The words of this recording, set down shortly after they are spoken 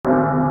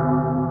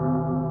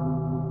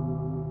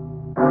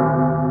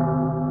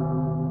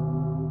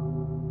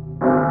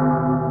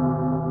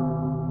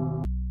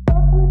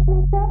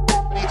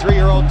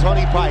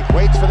Tony Pike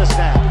waits for the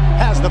snap,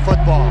 has the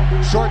football,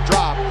 short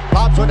drop,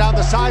 lobs one down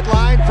the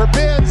sideline for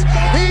Binns.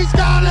 He's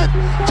got it!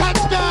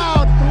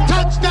 Touchdown!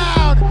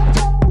 Touchdown!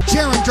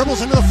 Jaron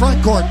dribbles into the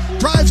front court,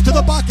 drives to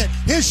the bucket,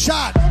 his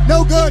shot,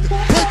 no good,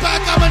 put back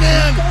coming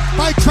in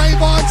by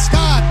Trayvon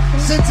Scott,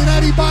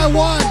 Cincinnati by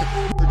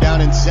 1. Down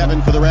in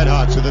 7 for the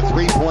Redhawks with a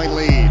 3-point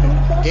lead.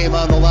 Game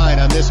on the line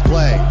on this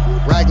play.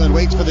 Ragland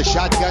waits for the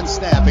shotgun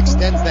snap,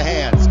 extends the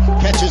hands,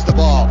 catches the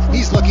ball.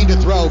 He's looking to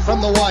throw from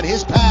the 1.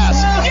 His pass,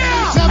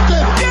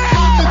 intercepted,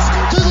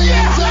 to the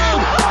end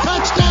zone,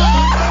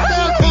 touchdown,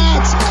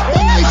 Bearcats,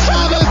 and they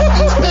shove it,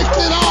 picked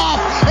it off,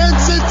 and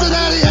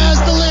Cincinnati has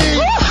the lead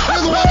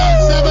with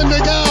 1:07 to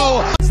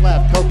go.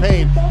 Left,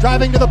 Copain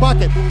driving to the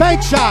bucket,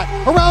 bank shot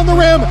around the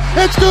rim.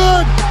 It's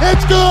good,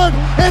 it's good,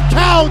 it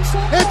counts,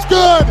 it's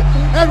good,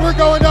 and we're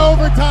going to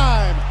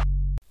overtime.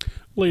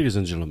 Ladies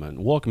and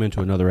gentlemen, welcome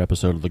into another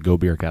episode of the Go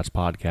Bearcats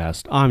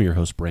podcast. I'm your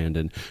host,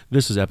 Brandon.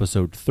 This is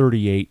episode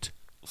 38,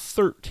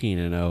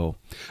 13-0.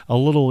 A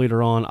little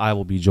later on, I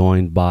will be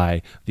joined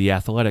by the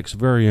Athletics'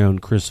 very own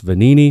Chris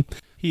Vannini.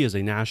 He is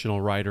a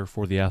national writer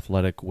for The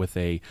Athletic with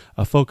a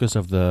focus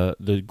of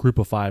the group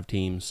of 5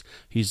 teams.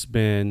 He's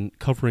been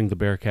covering the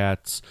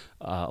Bearcats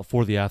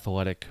for The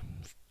Athletic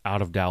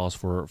out of Dallas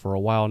for a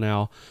while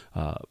now.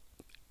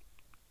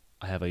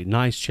 I have a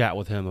nice chat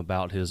with him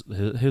about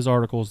his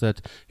articles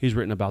that he's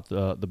written about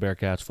the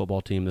Bearcats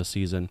football team this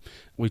season.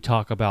 We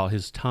talk about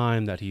his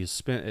time that he's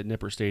spent at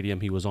Nippert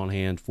Stadium. He was on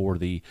hand for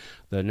the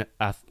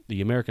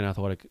American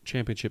Athletic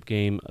Championship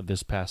game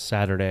this past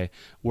Saturday,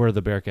 where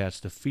the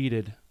Bearcats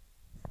defeated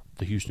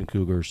the Houston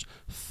Cougars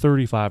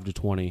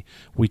 35-20.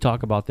 We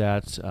talk about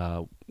that,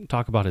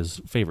 talk about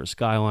his favorite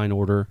Skyline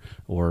order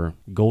or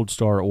Gold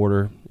Star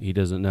order. He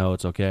doesn't know,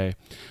 it's okay.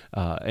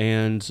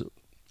 And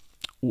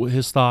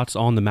his thoughts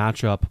on the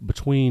matchup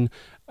between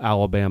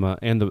Alabama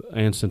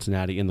and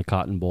Cincinnati in the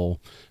Cotton Bowl.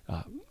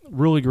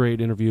 Really great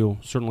interview.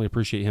 Certainly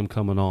appreciate him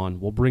coming on.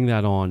 We'll bring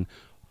that on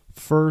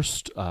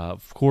first.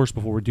 Of course,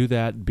 before we do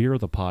that, beer of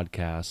the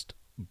podcast,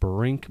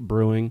 Brink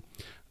Brewing,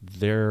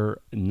 their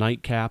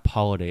Nightcap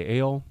Holiday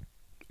Ale.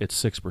 It's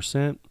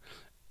 6%.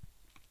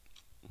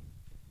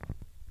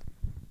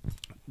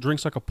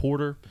 Drinks like a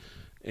porter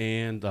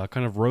and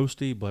kind of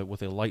roasty, but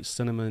with a light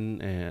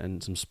cinnamon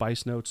and some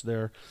spice notes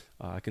there.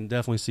 I can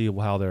definitely see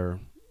how they're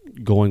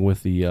going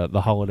with the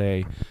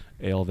holiday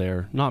ale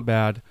there. Not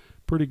bad,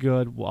 pretty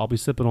good. Well, I'll be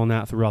sipping on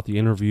that throughout the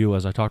interview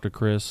as I talk to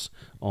Chris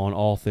on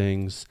all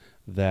things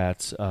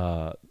that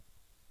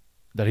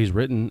he's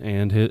written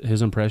and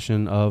his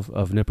impression of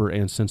Nippert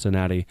and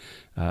Cincinnati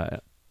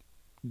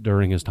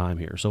during his time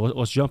here. So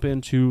let's jump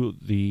into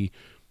the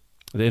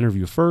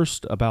interview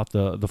first about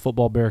the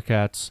football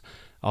Bearcats.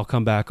 I'll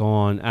come back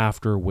on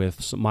after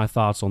with my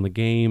thoughts on the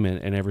game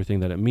and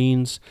everything that it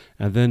means,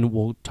 and then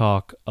we'll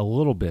talk a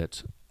little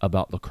bit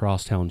about the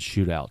Crosstown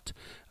Shootout.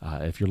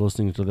 If you're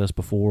listening to this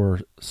before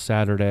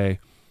Saturday,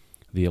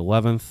 the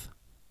 11th,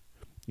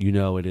 you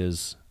know it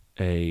is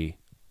a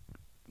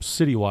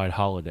citywide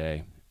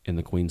holiday in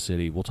the Queen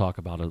City. We'll talk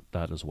about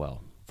that as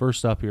well.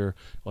 First up here,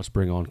 let's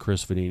bring on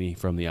Chris Vannini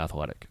from The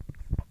Athletic.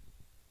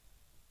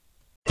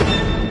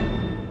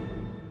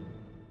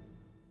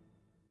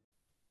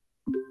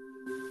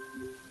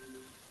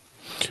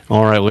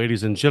 All right,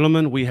 ladies and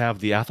gentlemen, we have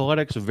the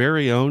Athletics'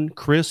 very own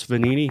Chris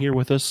Vannini here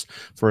with us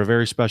for a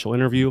very special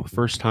interview,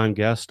 first-time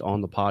guest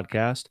on the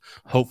podcast.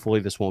 Hopefully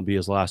this won't be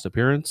his last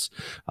appearance.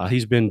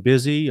 He's been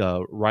busy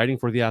writing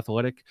for the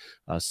Athletic,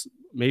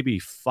 maybe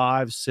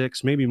 5,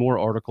 6, maybe more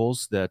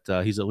articles that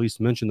he's at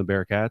least mentioned the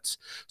Bearcats.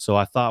 So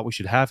I thought we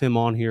should have him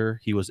on here.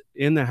 He was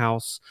in the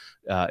house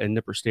in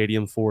Nippert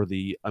Stadium for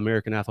the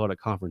American Athletic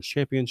Conference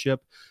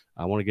Championship.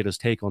 I want to get his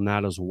take on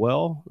that as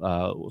well.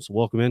 So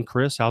welcome in,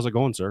 Chris. How's it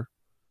going, sir?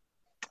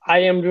 I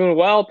am doing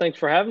well. Thanks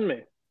for having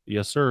me.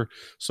 Yes, sir.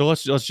 So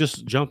let's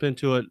just jump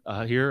into it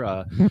here.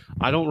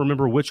 I don't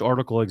remember which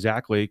article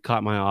exactly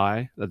caught my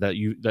eye that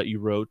you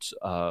wrote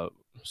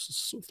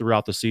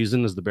throughout the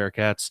season as the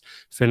Bearcats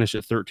finish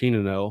at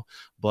 13-0.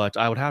 But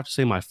I would have to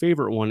say my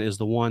favorite one is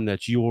the one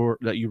that you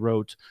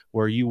wrote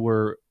where you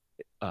were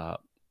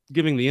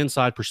giving the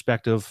inside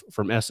perspective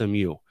from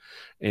SMU,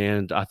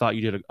 and I thought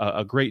you did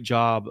a great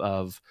job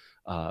of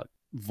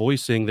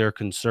voicing their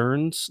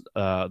concerns,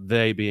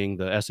 they being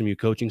the SMU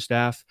coaching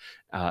staff.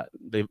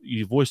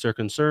 You voiced their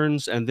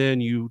concerns, and then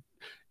you,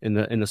 in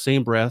the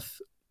same breath,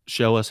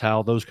 show us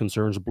how those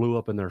concerns blew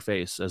up in their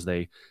face as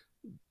they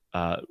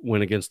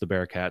went against the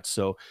Bearcats.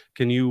 So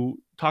can you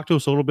talk to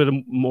us a little bit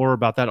more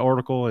about that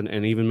article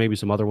and even maybe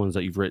some other ones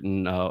that you've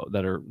written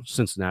that are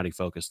Cincinnati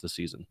focused this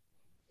season?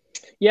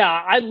 Yeah,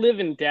 I live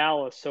in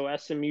Dallas, so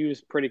SMU is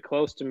pretty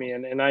close to me,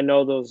 and I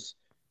know those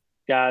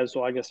guys.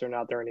 Well, I guess they're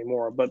not there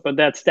anymore, but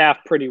that staff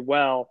pretty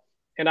well.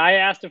 And I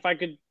asked if I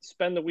could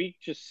spend the week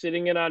just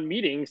sitting in on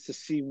meetings to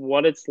see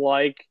what it's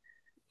like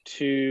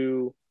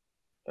to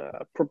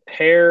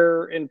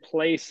prepare and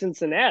play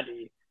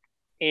Cincinnati.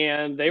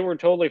 And they were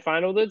totally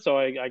fine with it. So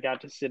I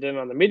got to sit in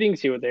on the meeting,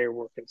 see what they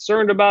were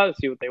concerned about,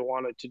 see what they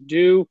wanted to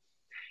do.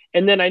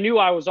 And then I knew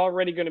I was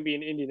already going to be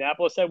in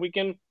Indianapolis that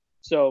weekend.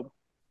 So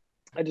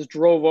I just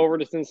drove over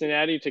to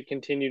Cincinnati to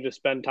continue to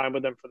spend time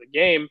with them for the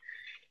game.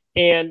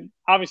 And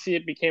obviously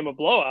it became a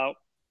blowout.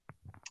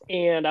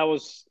 And I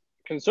was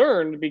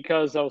concerned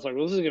because I was like,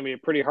 well, this is going to be a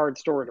pretty hard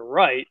story to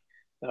write,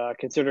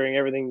 considering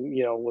everything,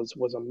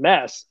 was a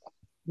mess.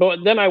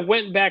 But then I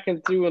went back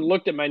and through and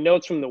looked at my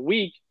notes from the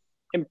week,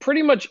 and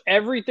pretty much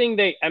everything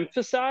they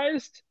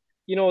emphasized,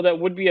 that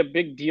would be a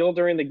big deal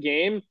during the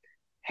game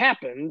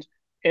happened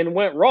and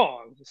went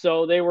wrong.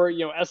 So they were,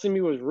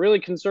 SMU was really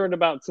concerned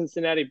about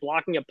Cincinnati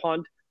blocking a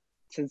punt.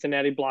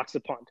 Cincinnati blocks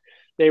a punt.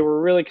 They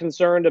were really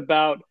concerned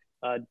about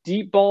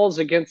deep balls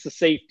against the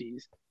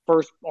safeties.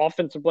 First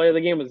offensive play of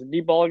the game was a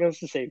deep ball against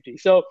the safety.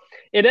 So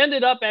it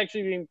ended up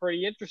actually being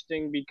pretty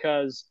interesting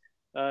because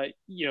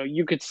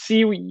you could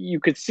see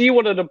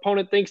what an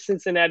opponent thinks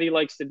Cincinnati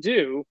likes to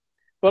do,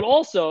 but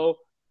also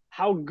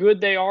how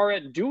good they are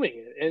at doing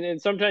it. And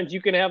sometimes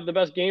you can have the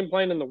best game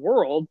plan in the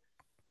world,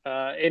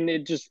 and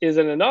it just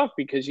isn't enough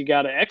because you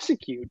got to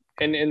execute.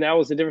 And that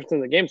was the difference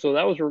in the game. So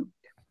that was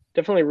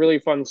definitely a really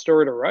fun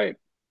story to write.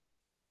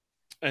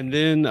 And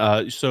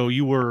then, so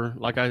you were,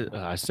 like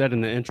I said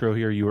in the intro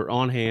here, you were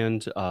on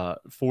hand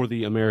for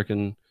the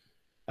American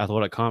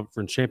Athletic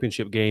Conference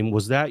Championship game.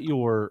 Was that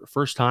your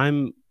first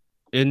time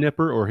in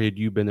Nipper, or had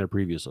you been there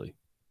previously?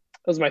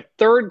 It was my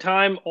third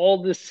time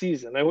all this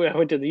season. I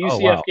went to the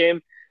UCF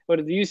game. I went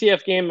to the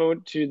UCF game. I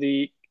went to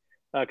the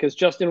because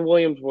Justin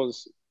Williams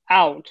was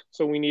out,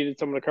 so we needed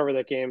someone to cover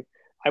that game.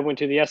 I went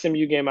to the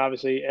SMU game,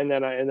 obviously, and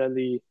then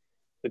the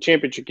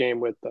championship game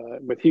with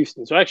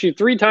Houston. So actually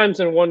 3 times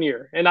in 1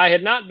 year, and I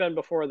had not been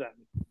before then.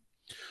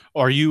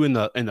 Are you in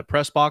the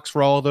press box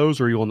for all of those,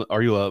 or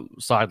are you a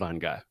sideline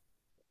guy?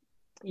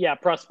 Yeah,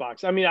 press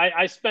box. I mean,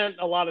 I spent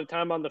a lot of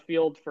time on the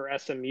field for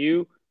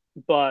SMU,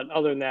 but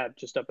other than that,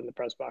 just up in the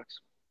press box.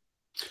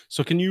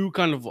 So can you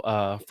kind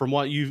of, from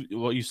what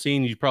you've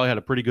seen, you probably had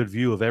a pretty good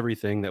view of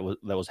everything that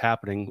was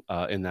happening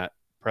in that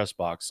press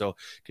box. So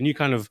can you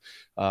kind of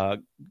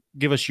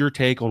give us your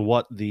take on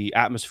what the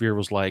atmosphere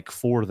was like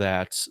for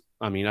that?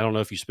 I mean, I don't know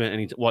if you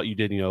spent what you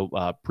did,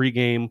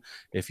 pregame,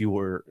 if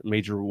you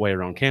made your way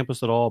around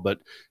campus at all, but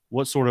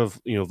what sort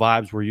of,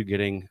 vibes were you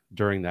getting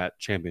during that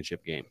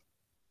championship game?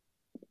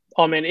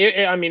 Oh man,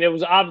 it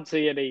was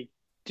obviously at a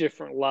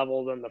different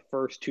level than the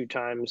first 2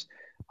 times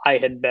I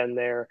had been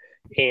there,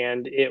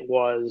 and it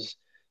was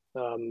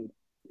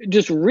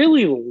just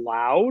really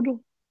loud.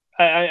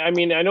 I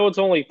mean, I know it's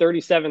only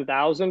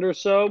 37,000 or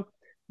so,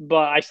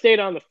 but I stayed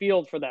on the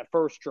field for that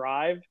first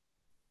drive,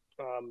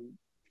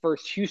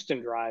 first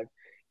Houston drive,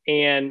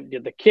 and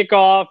did the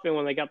kickoff, and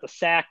when they got the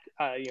sack,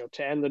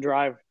 to end the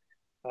drive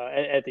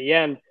at the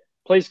end,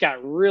 place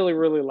got really,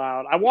 really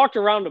loud. I walked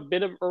around a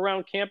bit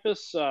around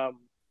campus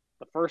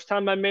the first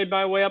time I made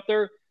my way up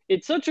there.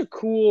 It's such a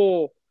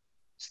cool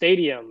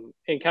stadium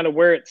and kind of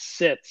where it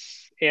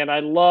sits, and I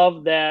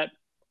love that.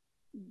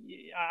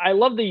 I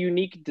love the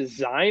unique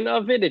design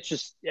of it. It's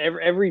just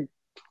every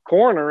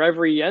corner,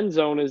 every end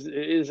zone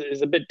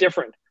is a bit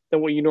different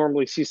than what you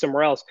normally see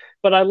somewhere else.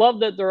 But I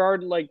love that there are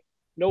like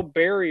no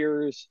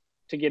barriers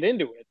to get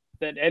into it,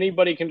 that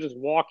anybody can just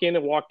walk in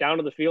and walk down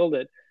to the field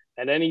at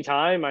any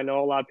time. I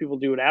know a lot of people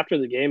do it after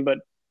the game, but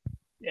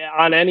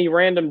on any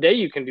random day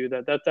you can do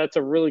that. That's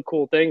a really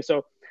cool thing.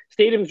 So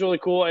stadium's really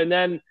cool. And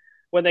then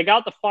when they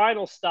got the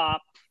final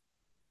stop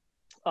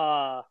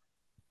to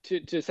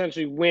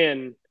essentially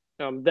win,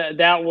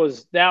 that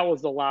was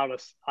the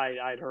loudest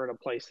I'd heard a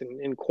place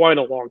in quite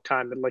a long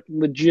time, and like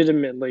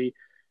legitimately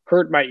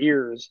hurt my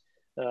ears.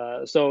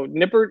 So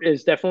Nippert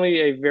is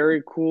definitely a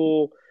very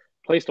cool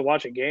place to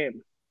watch a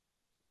game.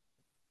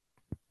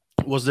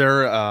 Was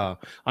there? I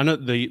know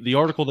the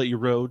article that you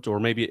wrote, or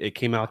maybe it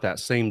came out that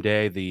same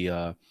day.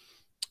 The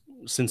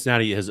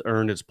Cincinnati has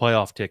earned its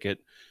playoff ticket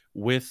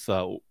with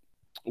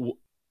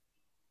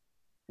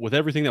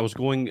everything that was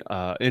going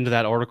into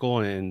that article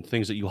and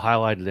things that you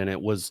highlighted in it.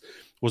 Was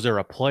there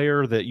a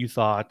player that you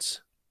thought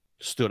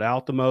stood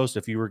out the most?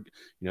 If you were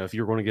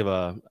going to give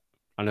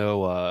I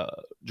know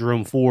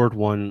Jerome Ford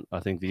won,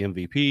 I think, the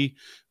MVP.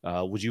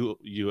 Would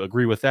you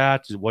agree with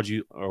that?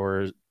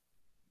 Or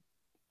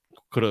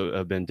could it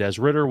have been Des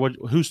Ridder?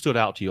 Who stood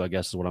out to you, I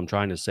guess, is what I'm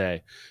trying to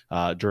say,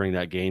 during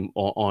that game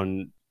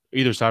on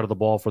either side of the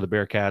ball for the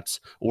Bearcats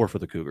or for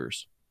the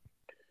Cougars?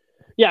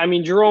 Yeah, I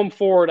mean, Jerome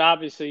Ford,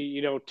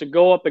 obviously, to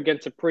go up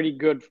against a pretty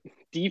good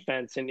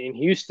defense in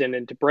Houston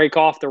and to break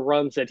off the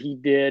runs that he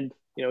did,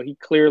 he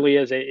clearly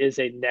is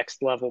a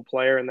next level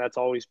player, and that's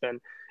always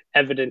been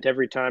evident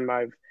every time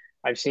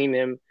I've seen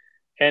him.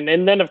 And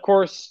then of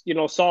course,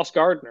 Sauce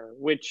Gardner,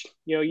 which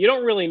you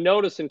don't really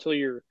notice until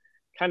you're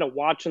kind of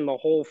watching the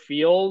whole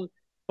field,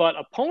 but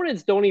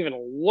opponents don't even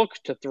look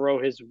to throw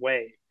his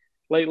way.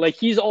 Like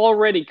he's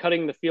already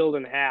cutting the field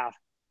in half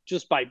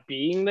just by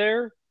being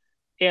there.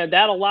 And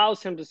that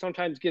allows him to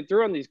sometimes get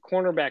through on these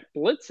cornerback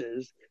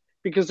blitzes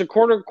because the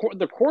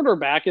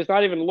quarterback is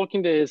not even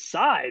looking to his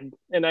side.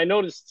 And I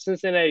noticed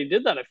Cincinnati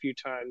did that a few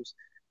times.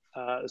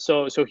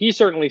 So he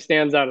certainly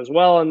stands out as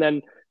well. And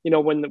then,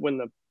 when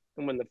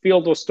the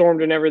field was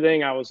stormed and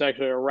everything, I was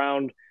actually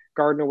around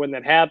Gardner when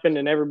that happened,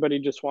 and everybody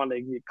just wanted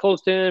to get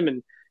close to him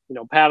and,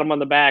 pat them on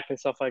the back and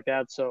stuff like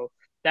that. So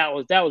that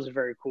was a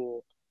very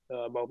cool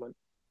moment.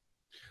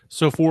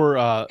 So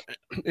for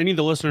any of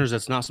the listeners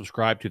that's not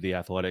subscribed to The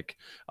Athletic,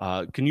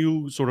 can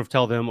you sort of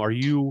tell them,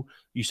 you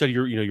said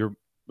you're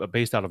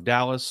based out of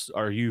Dallas.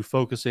 Are you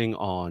focusing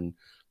on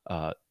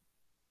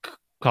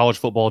college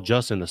football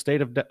just in the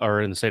state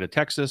of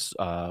Texas?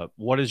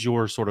 What is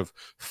your sort of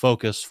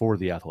focus for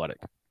The Athletic?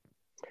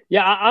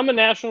 Yeah, I'm a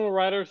national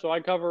writer, so I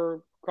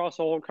cover across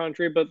the whole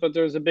country, but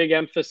there's a big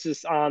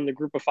emphasis on the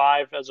group of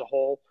five as a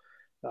whole.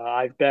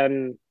 I've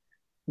been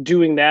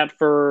doing that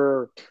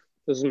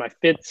this is my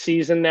 5th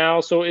season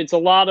now. So it's a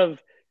lot of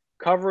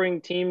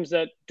covering teams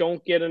that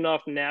don't get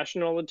enough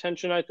national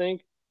attention, I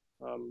think.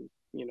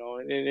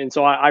 And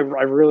so I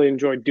really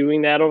enjoyed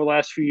doing that over the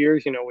last few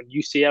years. When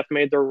UCF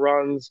made their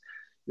runs,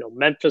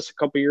 Memphis a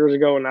couple years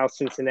ago, and now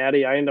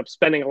Cincinnati, I end up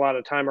spending a lot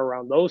of time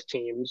around those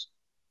teams,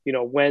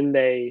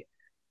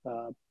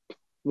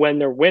 when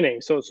they're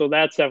winning. So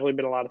that's definitely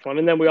been a lot of fun.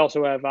 And then we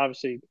also have,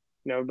 obviously,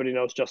 everybody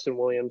knows Justin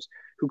Williams,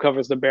 who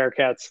covers the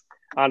Bearcats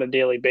on a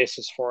daily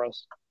basis for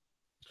us.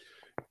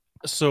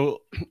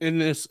 So in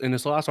this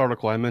last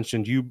article, I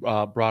mentioned you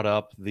brought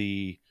up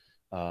the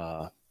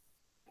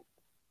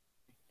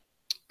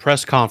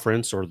press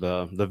conference or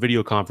the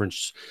video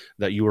conference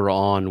that you were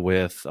on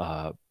with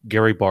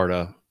Gary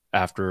Barta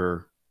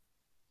after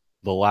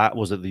the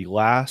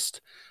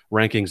last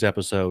rankings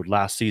episode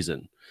last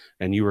season,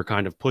 and you were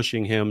kind of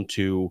pushing him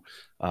to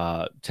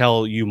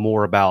tell you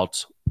more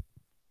about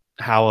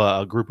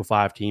how a group of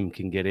five team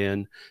can get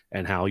in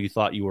and how you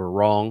thought you were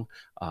wrong.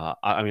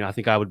 I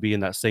think I would be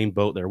in that same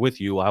boat there with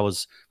you. I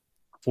was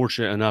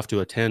fortunate enough to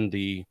attend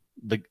the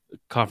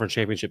conference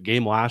championship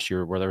game last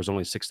year where there was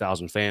only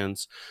 6,000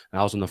 fans. And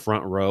I was in the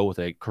front row with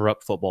a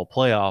corrupt football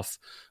playoff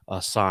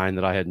sign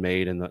that I had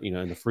made in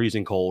the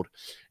freezing cold.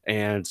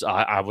 And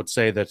I would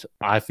say that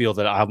I feel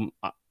that I'm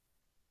a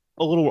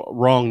little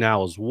wrong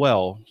now as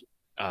well.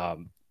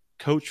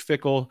 Coach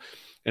Fickell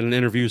in an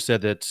interview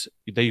said that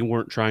they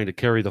weren't trying to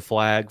carry the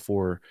flag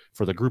for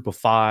the group of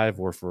five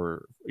or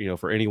for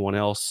anyone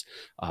else.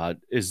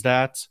 Wouldn't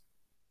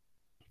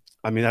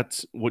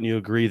you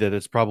agree that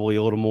it's probably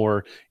a little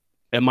more,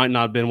 it might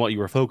not have been what you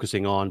were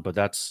focusing on, but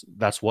that's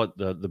what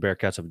the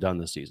Bearcats have done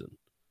this season?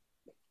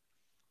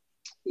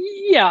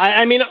 Yeah.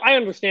 I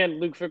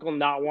understand Luke Fickell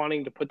not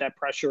wanting to put that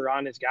pressure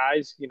on his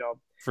guys,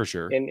 for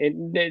sure.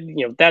 And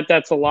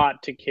that's a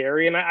lot to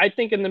carry. And I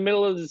think in the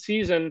middle of the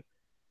season,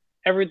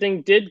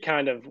 everything did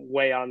kind of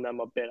weigh on them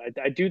a bit.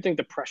 I do think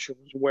the pressure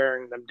was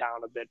wearing them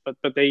down a bit, but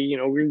they,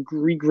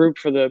 regrouped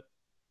for the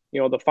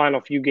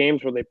final few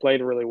games where they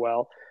played really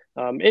well.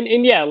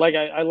 And yeah, like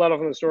I let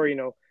off in the story,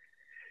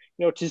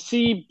 to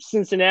see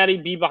Cincinnati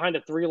be behind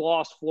a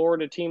 3-loss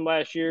Florida team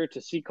last year,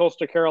 to see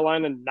Coastal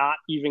Carolina not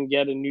even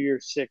get a New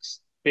Year's Six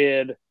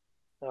bid.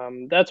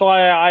 That's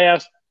why I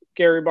asked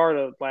Gary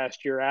Barta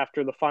last year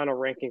after the final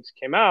rankings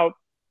came out,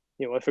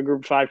 if a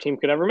group of five team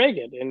could ever make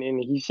it. And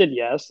he said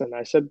yes. And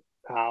I said,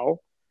 how?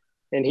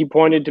 And he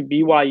pointed to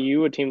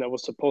BYU, a team that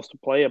was supposed to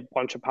play a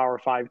bunch of Power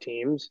 5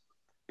 teams,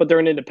 but they're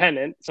an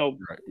independent, so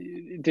right.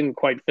 It didn't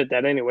quite fit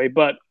that anyway.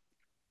 But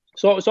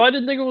so I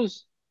didn't think it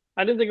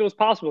was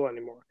possible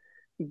anymore.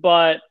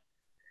 But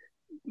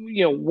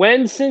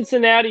when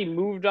Cincinnati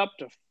moved up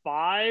to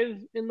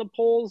 5 in the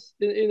polls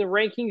in the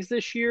rankings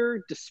this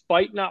year,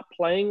 despite not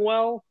playing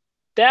well,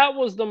 that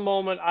was the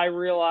moment I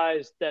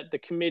realized that the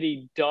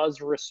committee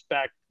does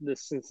respect the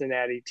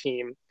Cincinnati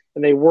team.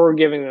 And they were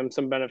giving them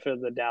some benefit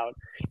of the doubt,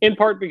 in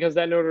part because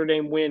that Notre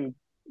Dame win,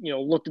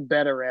 looked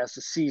better as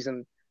the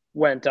season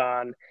went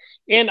on.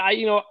 And I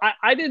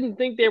didn't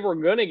think they were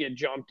going to get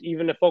jumped,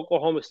 even if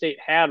Oklahoma State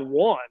had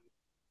won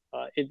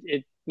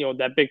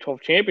that Big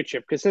 12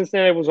 championship, because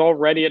Cincinnati was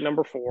already at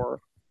number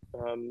 4,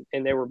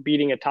 and they were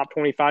beating a top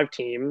 25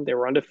 team. They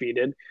were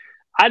undefeated.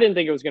 I didn't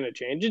think it was going to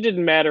change. It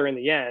didn't matter in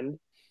the end,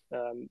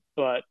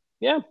 but.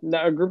 Yeah,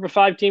 a group of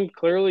 5 team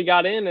clearly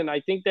got in, and I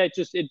think that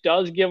it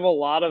does give a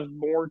lot of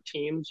more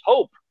teams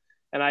hope.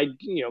 And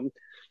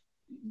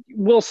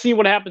we'll see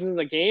what happens in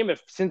the game.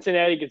 If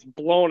Cincinnati gets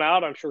blown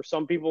out, I'm sure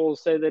some people will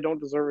say they don't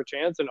deserve a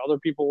chance, and other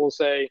people will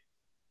say,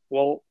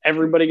 well,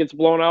 everybody gets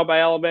blown out by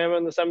Alabama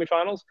in the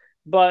semifinals.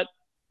 But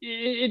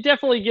it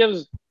definitely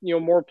gives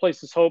more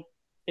places hope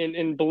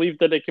and belief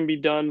that it can be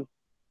done.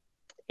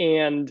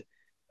 And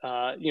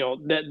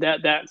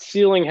that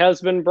ceiling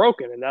has been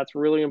broken, and that's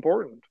really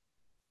important.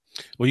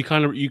 Well,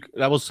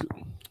 that was a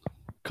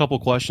couple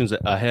questions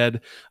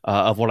ahead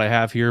of what I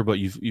have here, but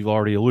you've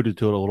already alluded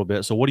to it a little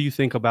bit. So what do you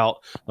think about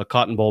a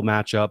Cotton Bowl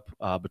matchup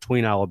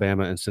between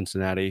Alabama and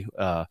Cincinnati?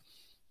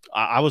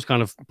 I was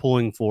kind of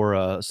pulling for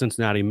a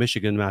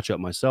Cincinnati-Michigan matchup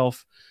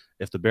myself.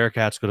 If the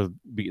Bearcats could have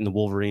beaten the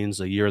Wolverines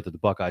a year that the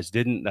Buckeyes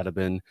didn't, that'd have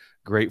been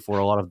great for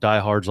a lot of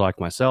diehards like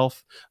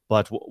myself.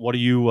 But what are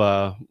you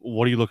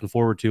looking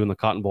forward to in the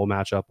Cotton Bowl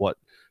matchup? What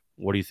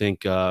do you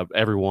think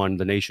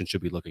the nation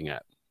should be looking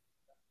at?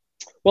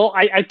 Well,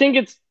 I think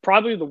it's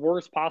probably the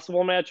worst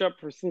possible matchup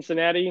for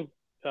Cincinnati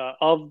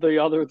of the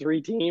other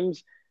 3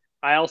 teams.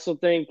 I also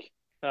think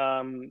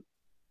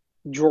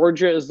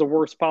Georgia is the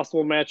worst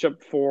possible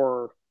matchup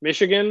for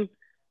Michigan.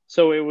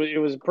 So it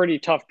was a pretty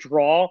tough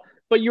draw,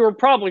 but you were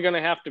probably going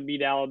to have to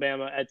beat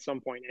Alabama at some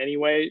point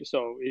anyway.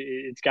 So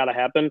it's got to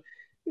happen.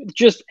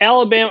 Just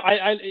Alabama.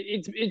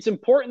 It's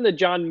important that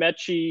John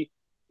Mechie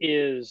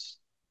is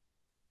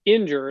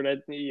injured.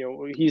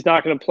 He's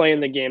not going to play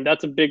in the game.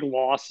 That's a big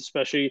loss,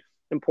 especially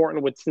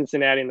important with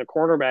Cincinnati and the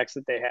cornerbacks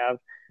that they have.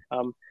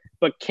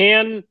 But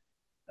can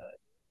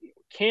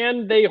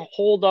they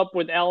hold up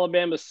with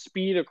Alabama's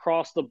speed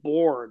across the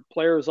board?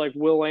 Players like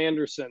Will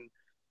Anderson,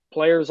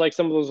 players like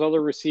some of those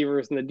other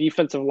receivers and the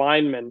defensive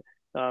linemen.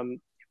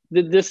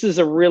 This is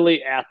a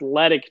really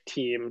athletic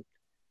team,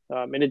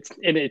 and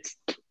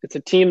it's a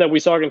team that we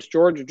saw against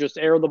Georgia just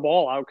air the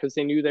ball out because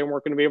they knew they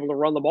weren't going to be able to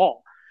run the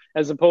ball,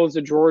 as opposed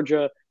to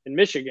Georgia and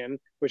Michigan,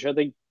 which I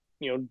think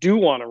do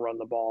want to run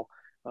the ball.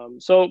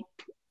 So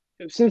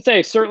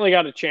Cincinnati certainly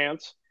got a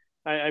chance.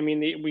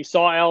 We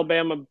saw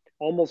Alabama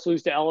almost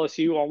lose to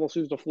LSU, almost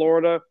lose to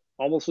Florida,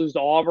 almost lose to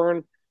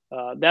Auburn.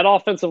 That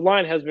offensive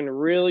line has been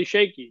really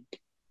shaky,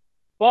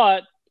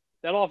 but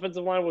that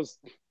offensive line was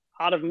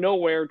out of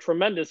nowhere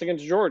tremendous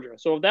against Georgia.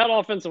 So if that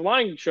offensive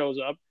line shows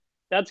up,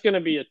 that's going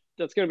to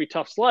be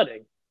tough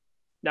sledding.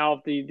 Now,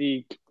 if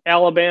the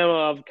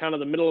Alabama of kind of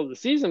the middle of the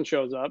season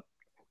shows up,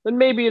 then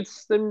maybe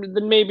it's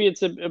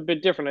a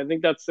bit different. I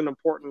think that's an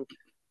important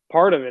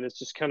part of it. It's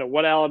just kind of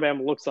what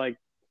Alabama looks like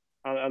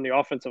on the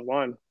offensive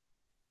line.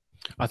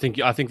 I think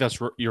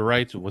you're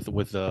right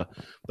with the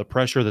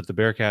pressure that the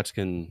Bearcats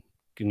can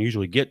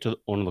usually get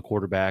on the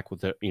quarterback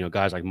with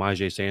guys like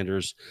Myjai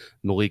Sanders,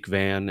 Malik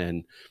Vann,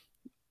 and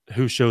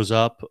who shows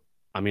up.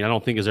 I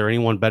don't think is there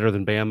anyone better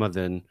than Bama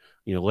than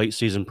late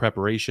season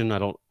preparation. I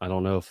don't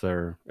know if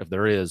there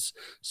is.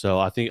 So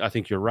I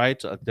think you're right.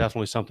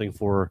 Definitely something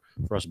for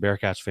us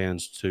Bearcats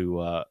fans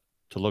to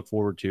look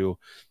forward to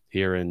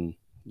here in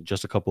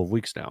just a couple of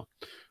weeks now.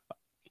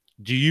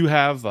 Do you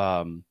have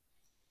an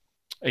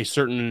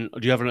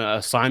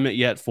assignment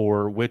yet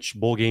for which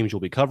bowl games you'll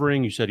be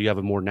covering? You said you have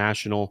a more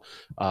national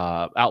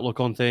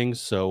outlook on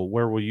things. So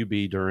where will you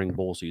be during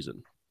bowl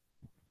season?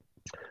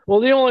 Well,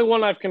 the only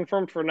one I've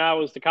confirmed for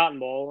now is the Cotton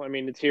Bowl.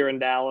 It's here in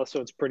Dallas,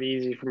 so it's pretty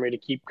easy for me to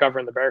keep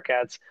covering the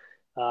Bearcats.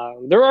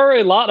 There are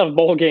a lot of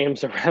bowl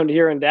games around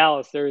here in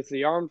Dallas. There's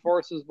the Armed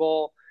Forces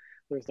Bowl.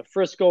 There's the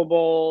Frisco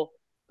Bowl.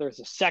 There's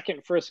the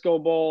second Frisco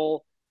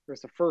Bowl.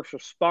 There's the First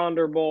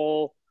Responder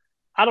Bowl.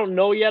 I don't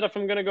know yet if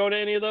I'm going to go to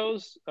any of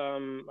those.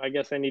 I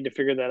guess I need to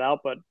figure that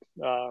out. But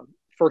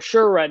for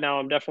sure right now,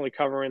 I'm definitely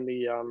covering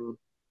the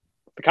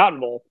Cotton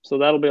Bowl. So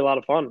that'll be a lot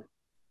of fun.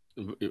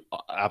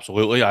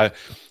 Absolutely.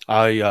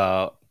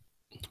 I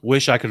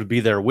wish I could be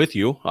there with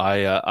you.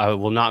 I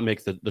will not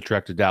make the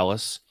trek to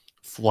Dallas.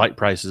 Flight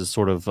prices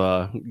sort of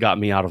got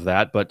me out of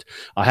that, but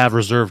I have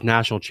reserved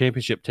national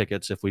championship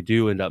tickets if we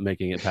do end up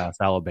making it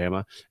past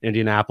Alabama.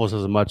 Indianapolis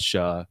is a much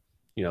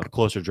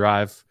closer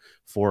drive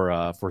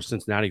for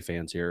Cincinnati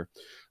fans here.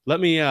 Let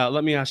me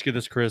ask you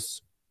this, Chris.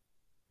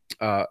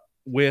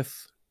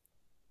 With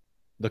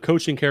the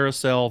coaching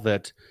carousel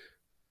that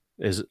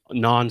is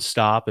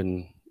nonstop,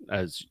 and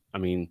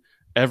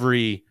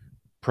every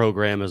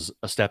program is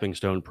a stepping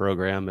stone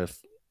program. If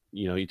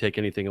you take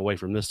anything away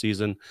from this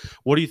season,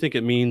 what do you think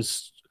it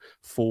means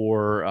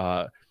for?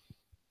 I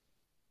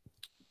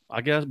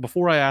guess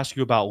before I ask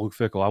you about Luke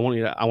Fickell, I want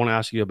to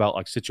ask you about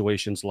like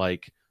situations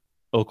like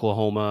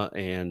Oklahoma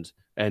and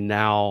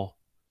now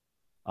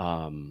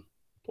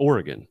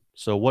Oregon.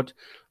 So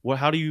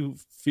how do you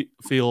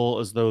feel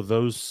as though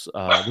those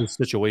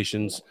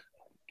situations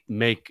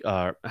make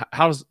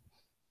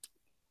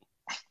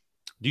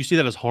do you see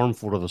that as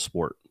harmful to the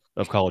sport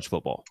of college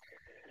football?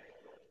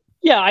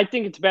 Yeah, I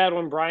think it's bad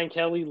when Brian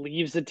Kelly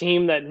leaves a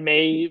team that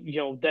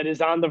that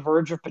is on the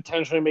verge of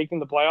potentially making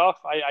the playoff.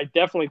 I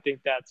definitely think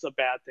that's a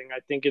bad thing.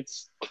 I think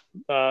it's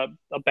a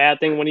bad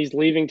thing when he's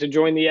leaving to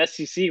join the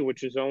SEC,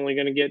 which is only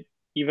going to get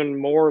even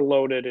more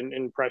loaded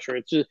in pressure.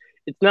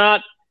 It's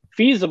not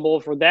feasible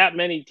for that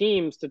many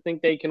teams to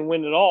think they can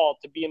win it all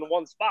to be in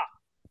one spot.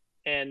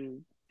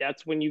 And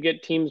that's when you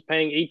get teams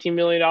paying $18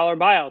 million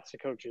buyouts to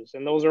coaches.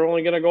 And those are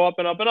only going to go up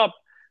and up and up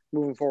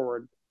moving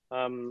forward.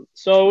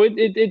 So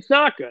it's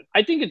not good.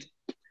 I do think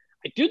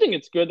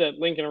it's good that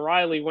Lincoln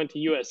Riley went to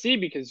USC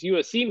because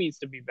USC needs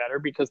to be better,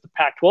 because the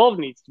Pac-12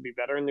 needs to be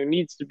better, and there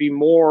needs to be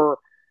more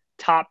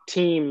top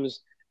teams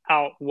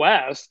out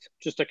west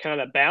just to kind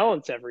of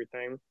balance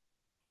everything.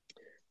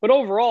 But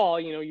overall,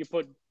 you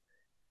put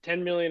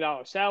 $10 million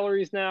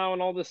salaries now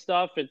and all this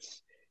stuff.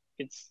 It's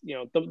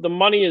the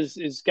money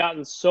is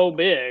gotten so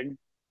big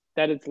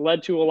that it's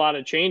led to a lot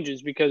of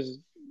changes, because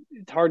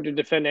it's hard to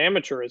defend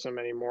amateurism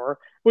anymore,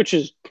 which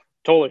is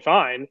totally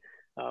fine.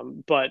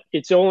 But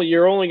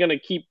you're only going to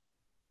keep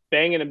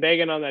banging and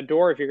banging on that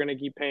door if you're going to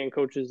keep paying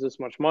coaches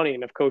this much money.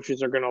 And if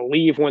coaches are going to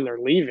leave when they're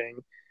leaving,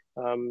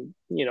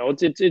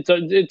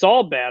 it's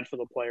all bad for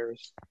the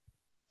players.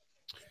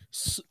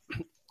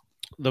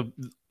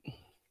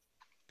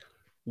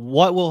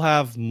 What will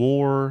have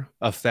more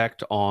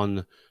effect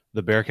on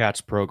the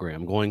Bearcats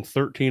program, going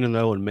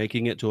 13-0 and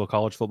making it to a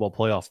college football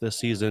playoff this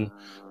season,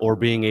 or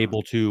being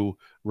able to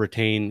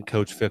retain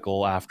Coach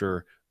Fickle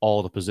after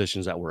all the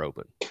positions that were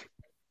open?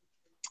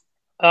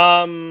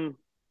 Did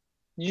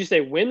you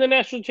say win the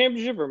national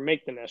championship or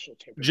make the national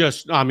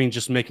championship?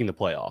 Just making the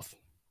playoff.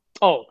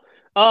 Oh,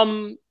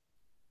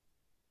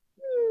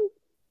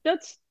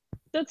 that's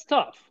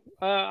tough.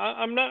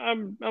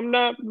 I'm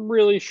not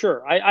really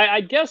sure.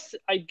 I guess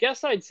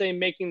I'd say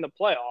making the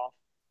playoff,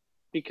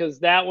 because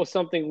that was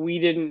something we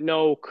didn't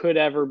know could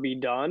ever be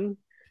done,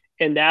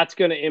 and that's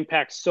going to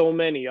impact so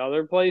many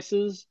other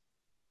places.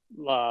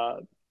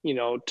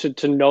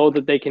 To know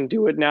that they can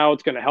do it now,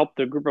 it's going to help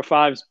the Group of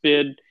Fives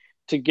bid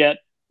to get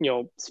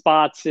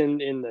spots in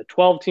the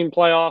 12-team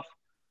playoff.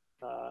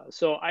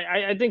 So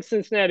I think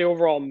Cincinnati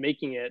overall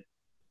making it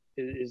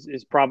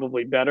is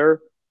probably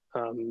better.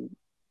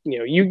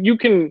 You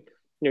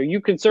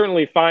can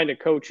certainly find a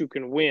coach who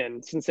can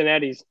win.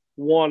 Cincinnati's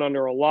won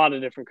under a lot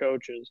of different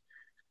coaches,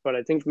 but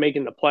I think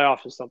making the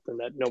playoff is something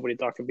that nobody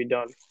thought could be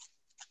done.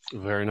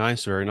 Very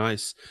nice, very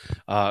nice.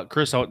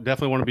 Chris, I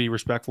definitely want to be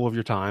respectful of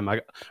your time.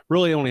 I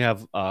really only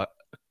have a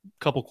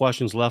couple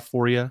questions left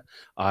for you.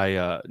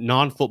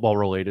 Non-football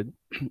related.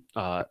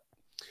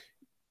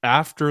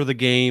 After the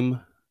game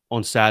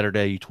on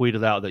Saturday, you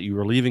tweeted out that you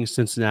were leaving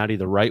Cincinnati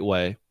the right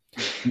way.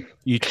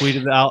 You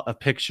tweeted out a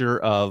picture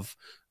of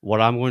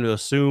what I'm going to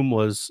assume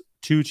was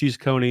 2 cheese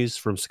conies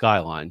from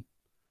Skyline.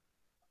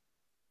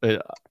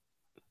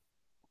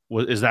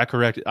 Is that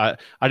correct? I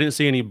didn't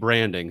see any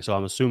branding, so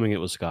I'm assuming it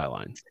was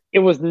Skyline. It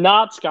was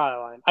not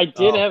Skyline. I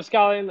did have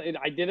Skyline.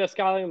 I did have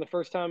Skyline the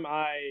first time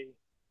I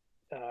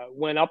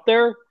went up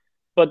there,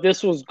 but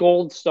this was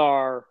Gold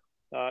Star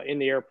in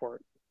the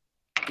airport.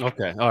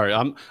 Okay, all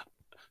right.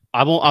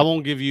 I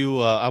won't give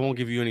you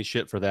any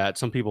shit for that.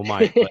 Some people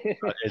might, but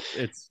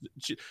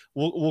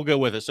we'll go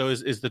with it. So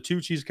is the 2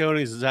 cheese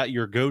conies, is that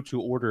your go-to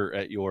order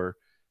at your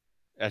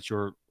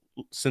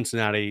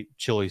Cincinnati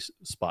chili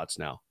spots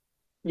now?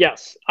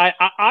 Yes,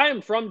 I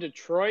am from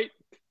Detroit,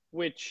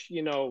 which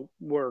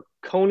where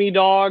coney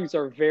dogs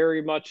are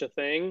very much a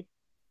thing,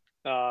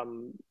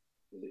 all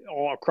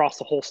across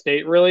the whole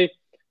state, really.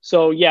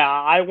 So yeah,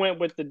 I went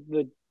with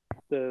the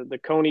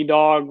coney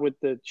dog with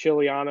the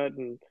chili on it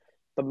and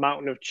the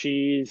mountain of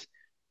cheese,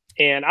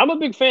 and I'm a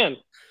big fan.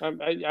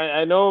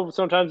 I know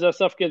sometimes that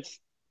stuff gets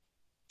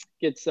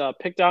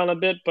picked on a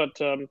bit, but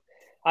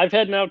I've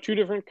had now 2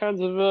 different kinds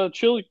of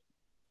chili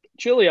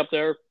up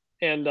there,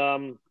 and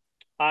I'm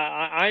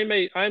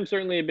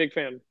certainly a big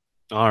fan.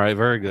 All right,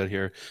 very good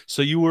here.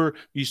 So you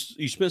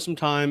spent some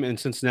time in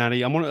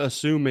Cincinnati. I'm going to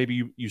assume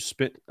maybe you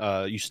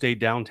stayed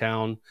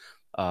downtown,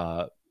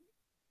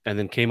 and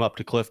then came up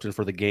to Clifton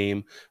for the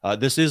game.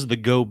 This is the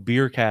Go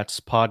Bearcats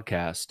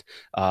podcast,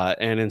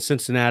 and in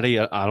Cincinnati,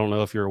 I don't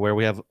know if you're aware,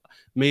 we have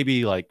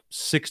maybe like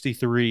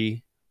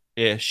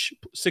 63-ish,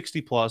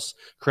 60 plus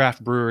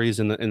craft breweries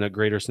in the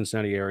greater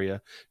Cincinnati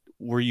area.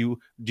 Do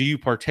you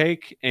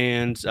partake,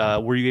 and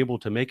were you able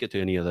to make it to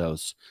any of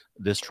those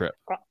this trip?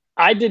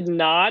 I did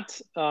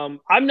not.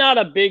 I'm not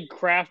a big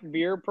craft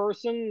beer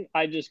person.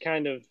 I just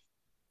kind of,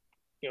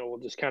 will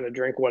just kind of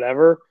drink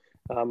whatever.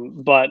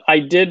 But I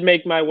did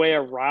make my way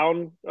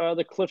around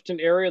the Clifton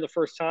area the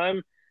first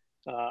time.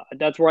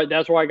 That's where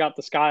I got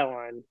the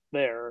Skyline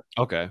there.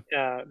 Okay.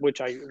 Which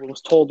I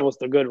was told was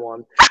the good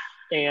one,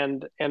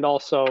 and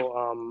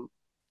also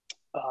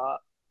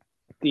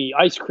the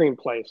ice cream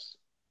place.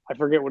 I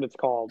forget what it's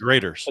called.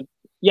 Graders.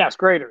 Yes,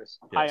 Graders.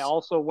 Yes. I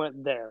also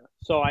went there.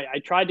 So I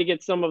tried to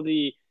get some of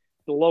the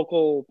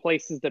local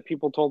places that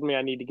people told me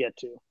I need to get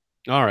to.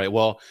 All right.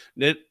 Well,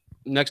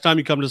 next time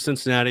you come to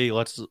Cincinnati,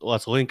 let's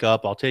link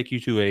up. I'll take you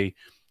to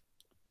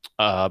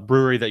a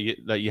brewery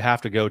that you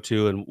have to go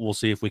to, and we'll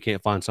see if we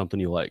can't find something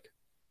you like.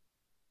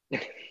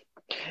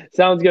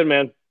 Sounds good,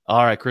 man.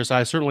 All right, Chris,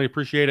 I certainly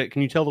appreciate it.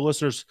 Can you tell the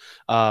listeners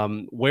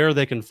where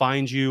they can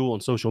find you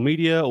on social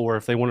media, or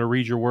if they want to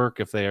read your work,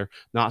 if they're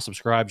not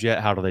subscribed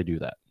yet, how do they do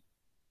that?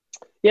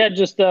 Yeah,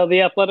 just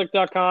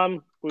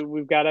theathletic.com.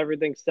 We've got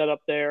everything set up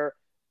there.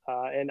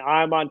 And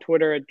I'm on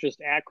Twitter at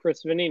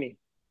Chris Vannini.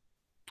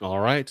 All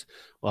right.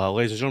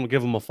 Ladies and gentlemen,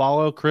 give them a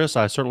follow. Chris,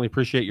 I certainly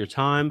appreciate your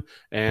time,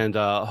 and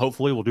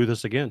hopefully we'll do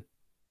this again.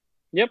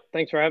 Yep.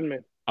 Thanks for having me.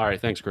 All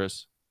right. Thanks,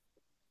 Chris.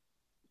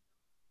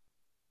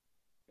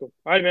 Cool.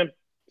 All right, man.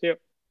 See you.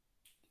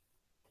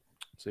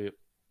 See you.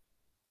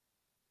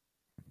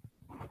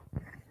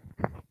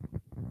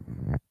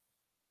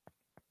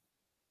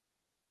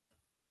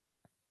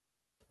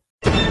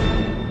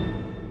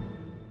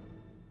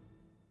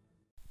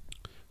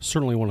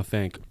 Certainly want to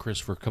thank Chris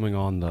for coming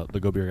on the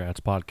Go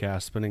Bearcats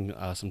podcast, spending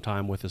some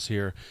time with us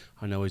here.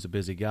 I know he's a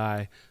busy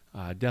guy.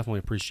 Definitely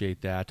appreciate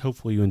that.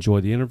 Hopefully you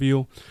enjoyed the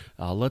interview.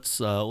 Let's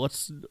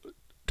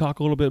talk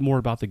a little bit more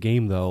about the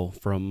game, though.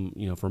 From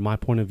my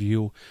point of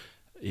view,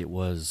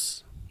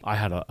 I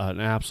had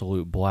an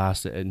absolute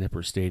blast at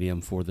Nippert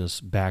Stadium for this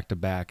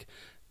back-to-back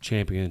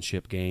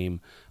championship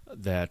game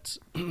that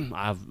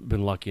I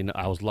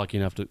was lucky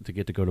enough to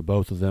get to go to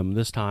both of them.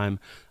 This time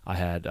I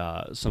had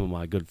some of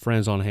my good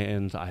friends on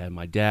hand. I had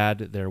my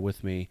dad there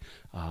with me.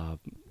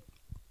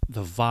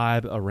 the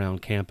vibe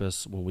around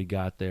campus when we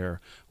got there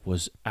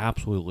was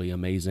absolutely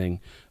amazing.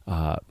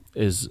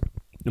 As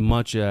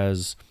much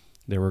as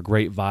there were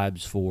great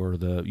vibes for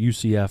the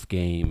UCF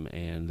game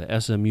and the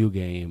SMU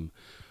game,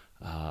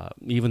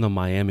 even the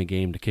Miami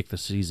game to kick the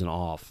season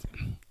off,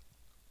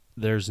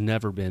 there's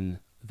never been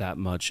that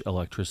much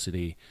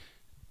electricity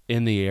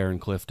in the air in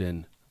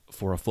Clifton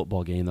for a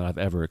football game that I've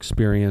ever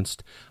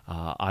experienced.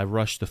 I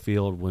rushed the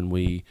field when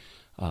we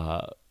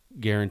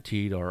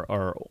guaranteed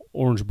our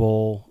Orange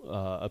Bowl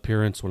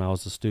appearance when I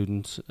was a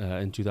student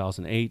in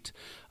 2008.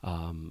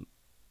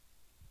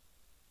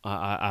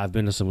 I've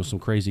been to some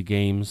crazy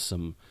games,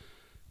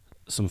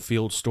 some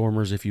field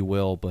stormers, if you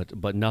will,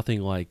 but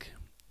nothing like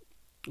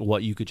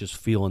what you could just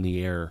feel in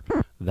the air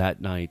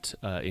that night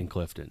in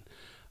Clifton.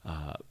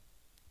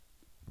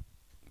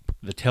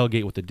 The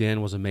tailgate with the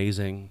Den was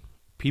amazing.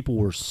 People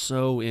were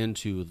so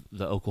into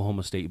the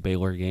Oklahoma State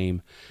Baylor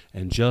game,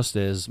 and just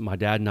as my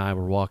dad and I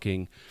were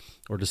walking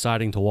or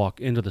deciding to walk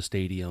into the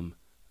stadium,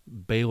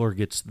 Baylor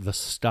gets the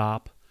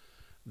stop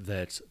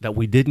that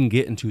we didn't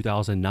get in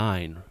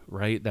 2009,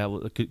 right?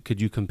 Could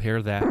you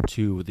compare that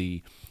to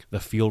the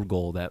field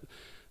goal that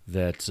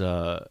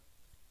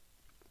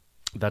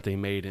they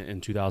made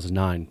in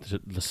 2009?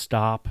 The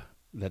stop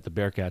that the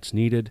Bearcats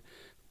needed.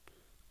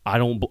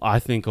 I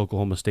think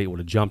Oklahoma State would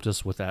have jumped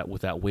us with that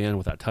win,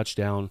 with that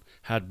touchdown,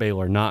 had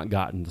Baylor not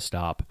gotten the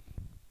stop.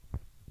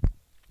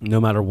 No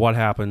matter what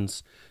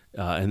happens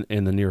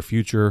in the near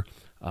future,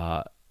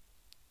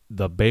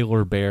 the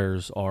Baylor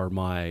Bears are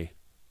my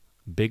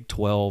Big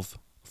 12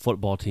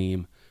 football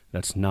team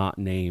that's not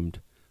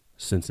named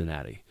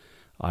Cincinnati.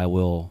 I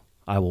will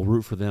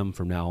root for them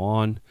from now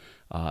on,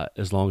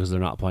 as long as they're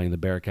not playing the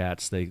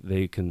Bearcats.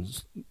 They can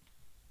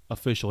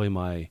officially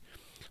my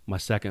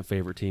second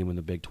favorite team in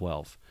the Big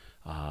 12.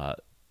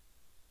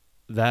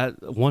 That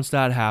once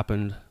that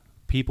happened,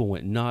 people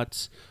went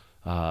nuts.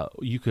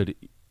 You could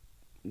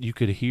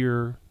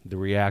hear the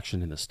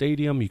reaction in the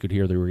stadium. You could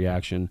hear the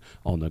reaction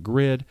on the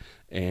grid,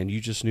 and you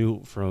just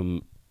knew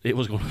it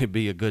was going to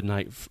be a good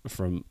night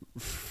from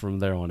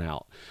there on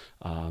out.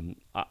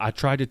 I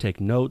tried to take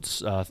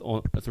notes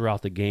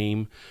throughout the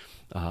game.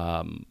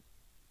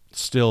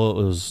 Still,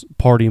 it was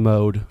party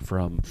mode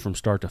from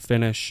start to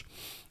finish.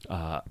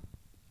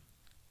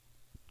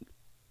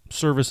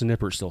 Service in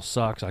Nippert still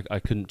sucks. I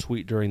couldn't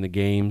tweet during the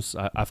games.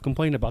 I've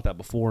complained about that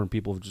before, and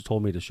people have just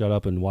told me to shut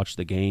up and watch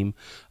the game.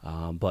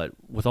 But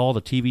with all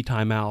the TV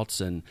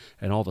timeouts and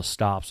all the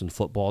stops in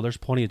football, there's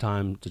plenty of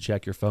time to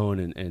check your phone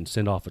and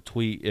send off a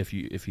tweet if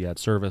you had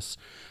service.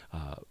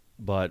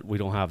 But we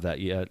don't have that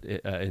yet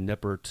in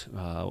Nippert.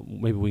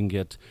 Maybe we can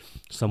get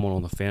someone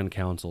on the fan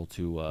council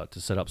to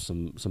set up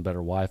some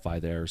better Wi-Fi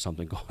there or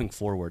something going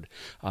forward.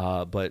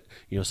 But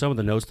some of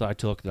the notes that I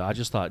took, that I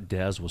just thought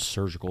Dez was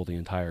surgical the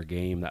entire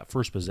game. That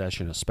first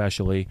possession,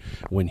 especially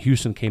when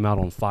Houston came out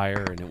on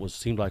fire, and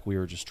seemed like we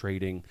were just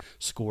trading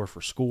score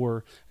for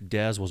score.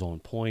 Dez was on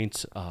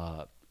point.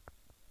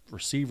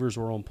 Receivers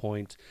were on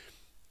point.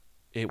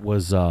 It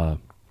was a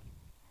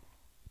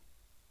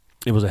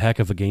heck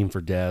of a game for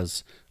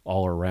Dez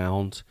all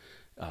around.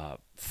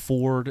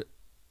 Ford,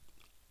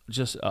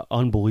 just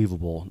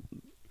unbelievable.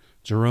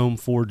 Jerome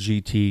Ford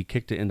GT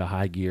kicked it into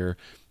high gear.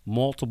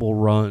 Multiple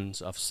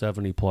runs of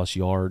 70-plus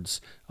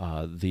yards.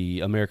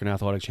 The American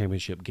Athletic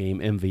Championship game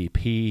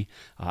MVP.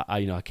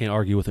 I can't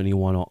argue with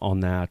anyone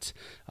on that.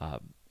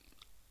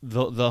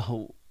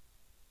 The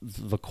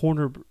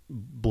corner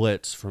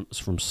blitz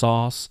from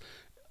Sauce.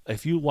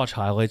 If you watch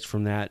highlights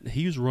from that,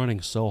 he was running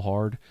so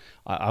hard.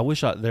 I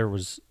wish there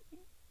was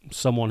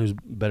someone who's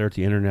better at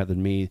the internet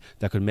than me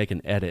that could make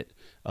an edit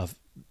of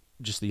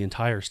just the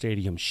entire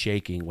stadium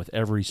shaking with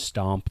every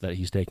stomp that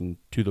he's taking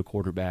to the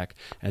quarterback,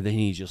 and then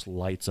he just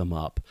lights them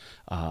up.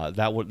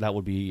 That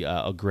would be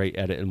a great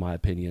edit in my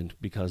opinion,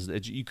 because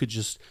you could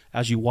just,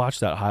 as you watch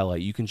that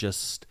highlight, you can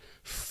just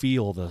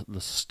feel the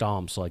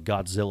stomps like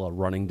Godzilla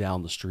running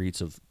down the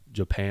streets of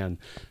Japan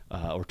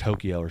or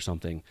Tokyo or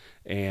something,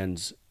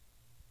 and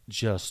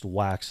just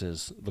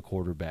waxes the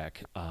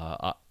quarterback.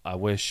 I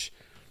wish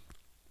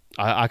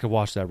I could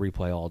watch that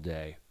replay all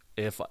day.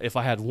 If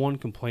I had one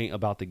complaint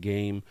about the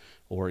game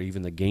or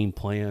even the game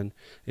plan,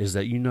 is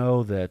that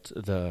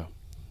that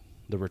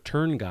the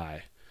return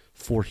guy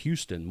for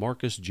Houston,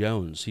 Marcus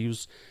Jones,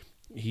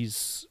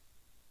 he's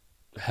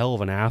hell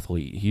of an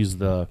athlete. He's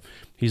the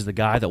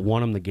guy that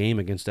won him the game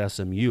against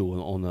SMU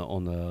on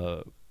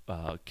the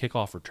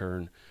kickoff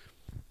return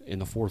in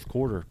the fourth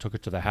quarter. Took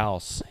it to the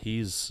house.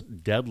 He's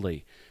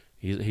deadly.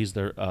 He's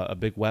a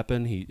big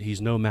weapon.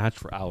 He's no match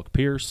for Alec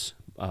Pierce.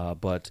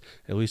 But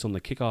at least on the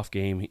kickoff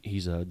game,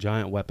 he's a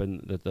giant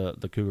weapon that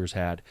the Cougars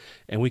had,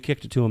 and we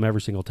kicked it to him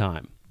every single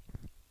time.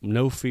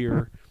 No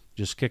fear,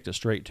 just kicked it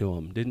straight to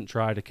him. Didn't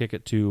try to kick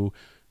it to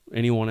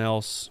anyone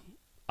else.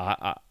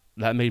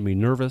 That made me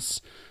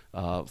nervous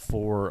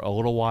for a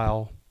little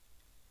while.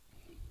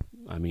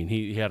 I mean,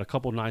 he had a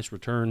couple nice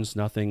returns,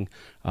 nothing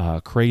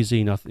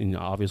crazy, nothing.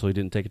 Obviously,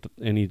 didn't take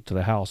any to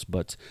the house,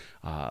 but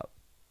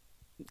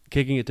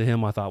kicking it to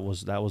him, I thought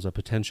was a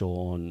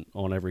potential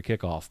on every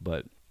kickoff,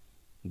 but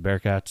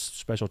Bearcats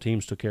special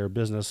teams took care of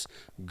business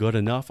good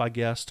enough, I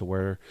guess, to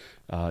where,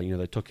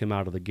 they took him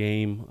out of the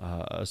game,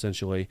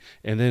 essentially.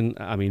 And then,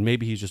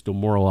 maybe he's just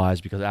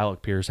demoralized because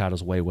Alec Pierce had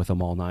his way with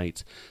him all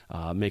night,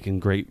 making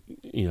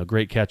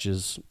great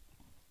catches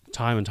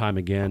time and time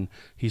again.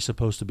 He's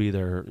supposed to be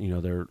their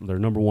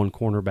number one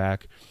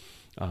cornerback.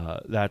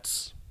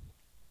 That's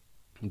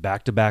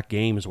back-to-back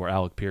games where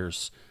Alec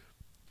Pierce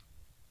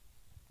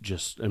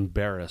just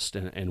embarrassed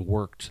and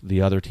worked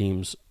the other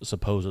team's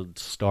supposed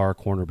star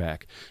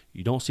cornerback.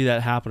 You don't see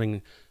that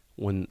happening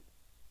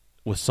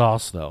with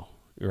Sauce, though,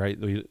 right?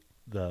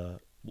 The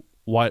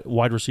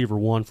wide receiver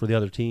one for the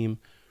other team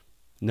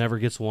never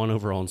gets one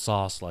over on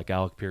Sauce like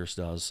Alec Pierce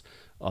does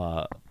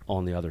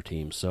on the other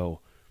team.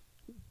 So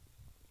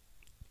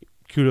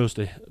kudos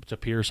to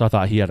Pierce. I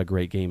thought he had a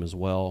great game as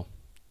well.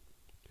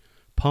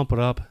 Pump It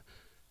Up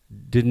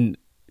didn't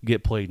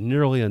get played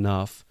nearly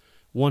enough.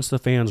 Once the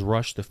fans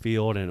rushed the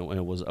field and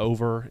it was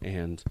over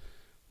and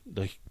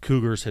the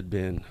Cougars had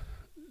been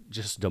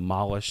just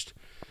demolished,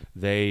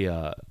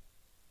 I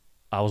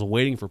was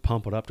waiting for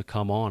Pump It Up to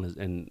come on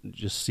and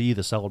just see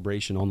the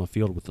celebration on the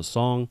field with the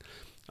song.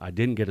 I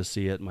didn't get to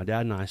see it. My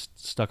dad and I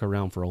stuck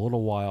around for a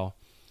little while.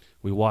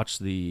 We watched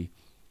the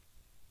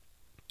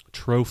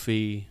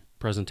trophy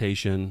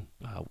presentation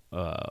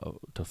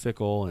to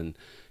Fickle and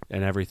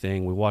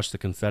everything. We watched the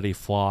confetti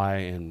fly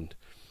and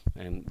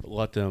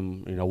let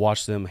them,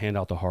 watch them hand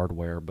out the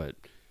hardware. But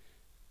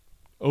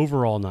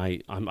overall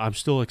night, I'm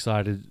still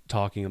excited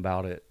talking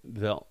about it.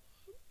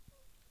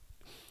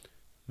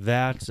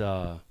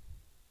 That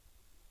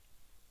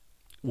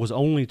was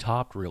only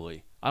topped,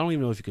 really. I don't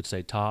even know if you could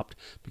say topped,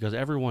 because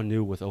everyone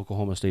knew with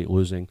Oklahoma State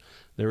losing,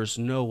 there was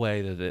no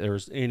way that there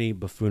was any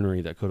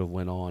buffoonery that could have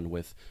went on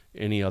with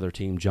any other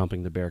team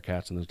jumping the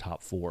Bearcats in the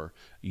top four.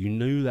 You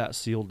knew that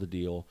sealed the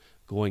deal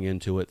going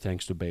into it,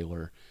 thanks to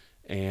Baylor.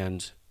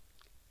 And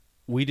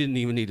we didn't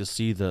even need to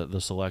see the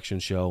selection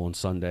show on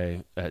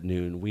Sunday at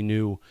noon. We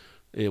knew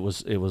it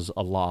was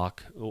a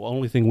lock. The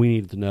only thing we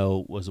needed to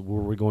know was,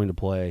 were we going to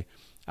play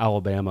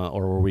Alabama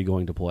or were we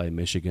going to play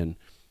Michigan?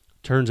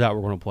 Turns out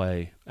we're going to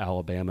play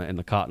Alabama in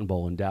the Cotton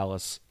Bowl in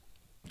Dallas.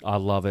 I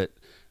love it.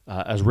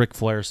 As Ric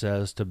Flair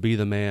says, to be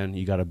the man,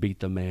 you got to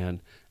beat the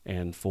man.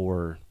 And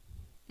for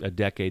a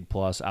decade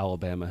plus,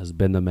 Alabama has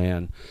been the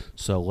man.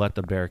 So let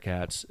the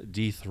Bearcats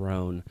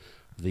dethrone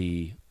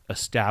the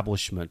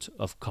establishment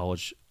of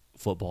college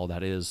football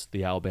that is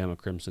the Alabama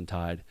Crimson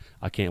Tide.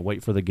 I can't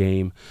wait for the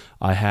game.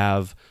 I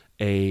have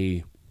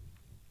another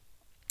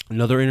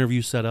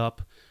interview set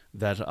up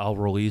that I'll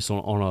release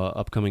on an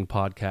upcoming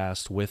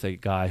podcast with a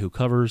guy who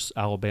covers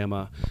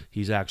Alabama.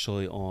 He's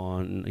actually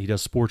he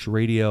does sports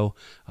radio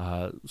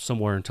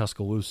somewhere in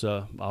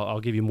Tuscaloosa. I'll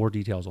give you more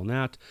details on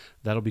that.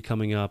 That'll be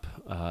coming up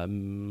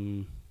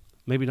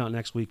maybe not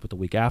next week, but the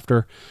week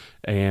after,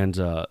 and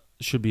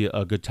should be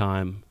a good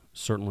time.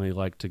 Certainly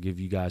like to give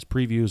you guys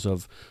previews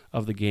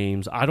of the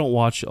games. I don't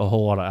watch a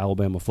whole lot of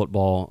Alabama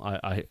football.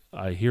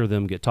 I hear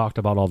them get talked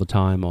about all the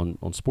time on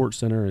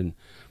SportsCenter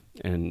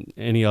and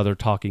any other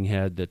talking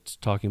head that's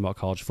talking about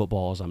college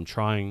football, as I'm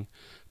trying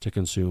to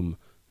consume,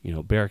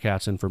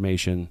 Bearcats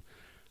information.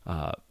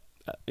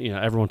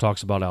 Everyone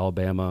talks about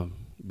Alabama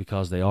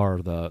because they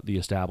are the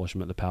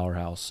establishment, the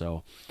powerhouse.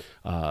 So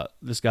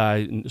this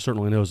guy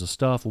certainly knows the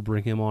stuff. We'll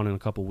bring him on in a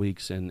couple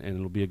weeks, and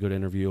it'll be a good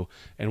interview,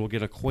 and we'll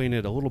get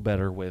acquainted a little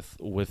better with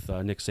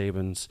Nick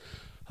Saban's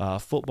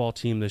football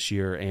team this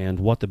year and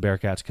what the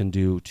Bearcats can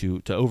do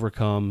to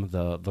overcome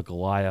the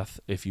Goliath,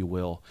 if you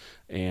will,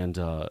 and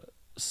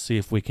see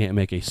if we can't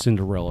make a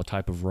Cinderella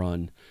type of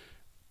run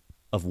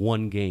of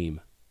one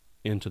game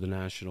into the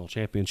national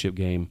championship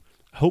game,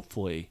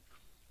 hopefully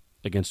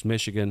against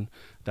Michigan.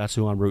 That's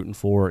who I'm rooting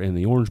for in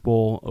the Orange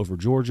Bowl over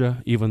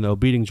Georgia, even though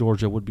beating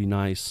Georgia would be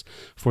nice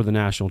for the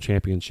national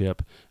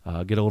championship.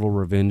 Get a little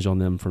revenge on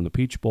them from the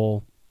Peach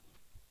Bowl.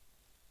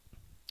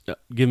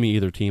 Give me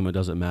either team, it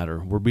doesn't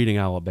matter. We're beating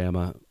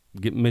Alabama.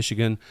 Get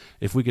Michigan.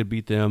 If we could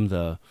beat them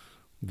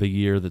the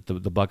year that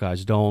the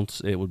Buckeyes don't,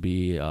 it would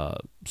be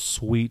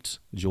sweet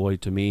joy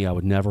to me. I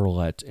would never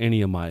let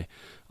any of my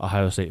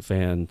Ohio State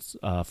friends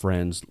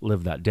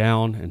live that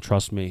down. And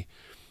trust me,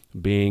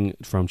 being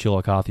from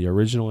Chillicothe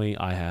originally,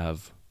 I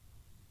have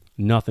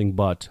nothing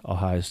but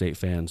Ohio State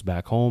fans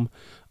back home.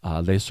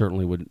 They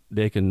certainly would.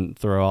 They can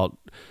throw out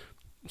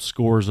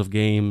scores of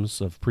games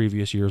of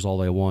previous years all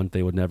they want.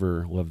 They would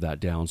never live that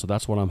down. So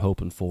that's what I'm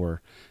hoping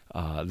for.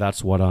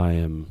 That's what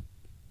I'm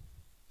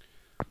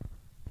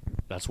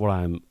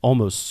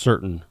almost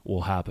certain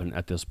will happen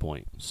at this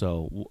point.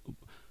 So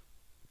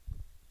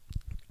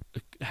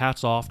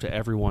hats off to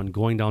everyone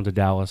going down to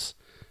Dallas.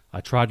 I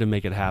tried to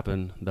make it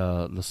happen.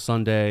 The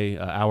Sunday,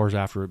 hours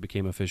after it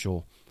became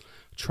official,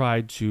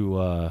 tried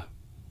to,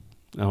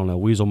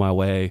 weasel my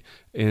way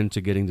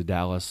into getting to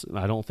Dallas.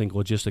 I don't think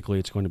logistically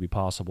it's going to be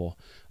possible.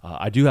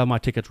 I do have my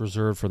tickets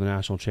reserved for the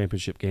national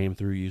championship game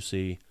through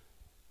UC.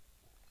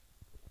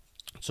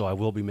 So I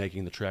will be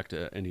making the trek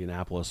to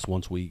Indianapolis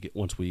once we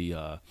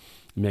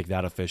make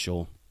that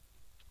official.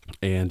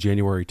 And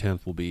January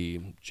 10th will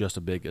be just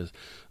as big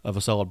of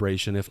a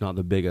celebration, if not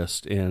the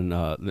biggest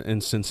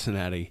in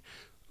Cincinnati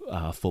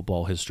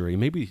football history.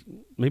 Maybe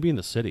in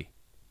the city.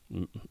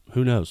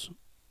 Who knows?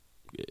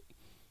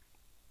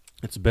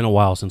 It's been a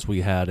while since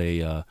we had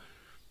a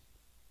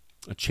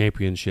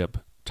championship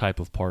type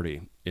of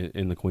party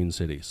in the Queen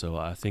City, so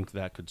I think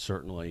that could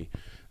certainly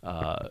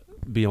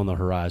be on the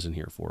horizon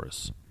here for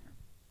us.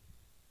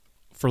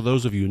 For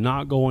those of you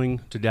not going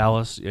to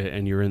Dallas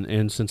and you're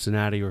in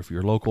Cincinnati, or if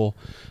you're local,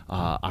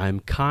 I'm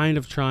kind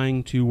of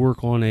trying to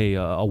work on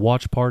a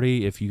watch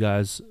party. If you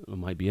guys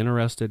might be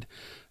interested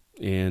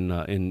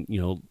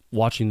in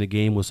watching the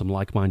game with some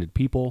like-minded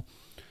people,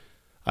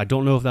 I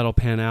don't know if that'll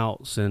pan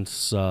out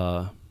since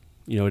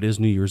it is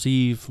New Year's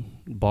Eve.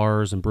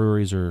 Bars and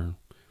breweries are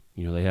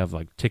they have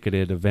like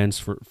ticketed events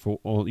for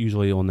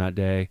usually on that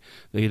day.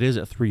 It is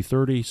at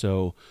 3:30,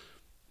 so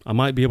I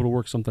might be able to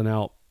work something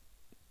out.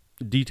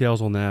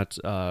 Details on that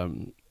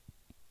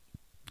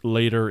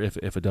later if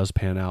it does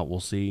pan out. We'll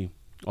see.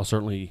 I'll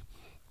certainly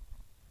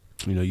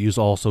use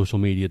all social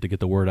media to get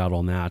the word out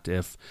on that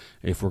if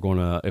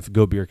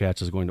Go Beer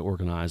Cats is going to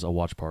organize a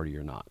watch party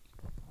or not.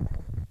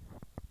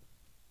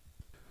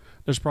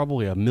 There's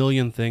probably a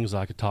million things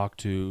I could talk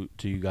to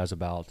you guys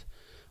about,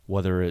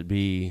 whether it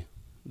be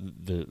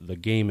the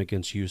game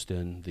against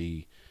Houston,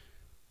 the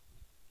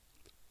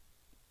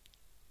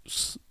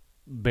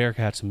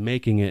Bearcats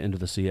making it into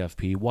the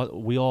CFP.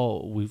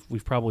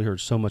 We've probably heard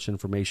so much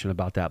information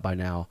about that by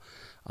now.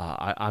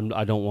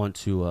 I don't want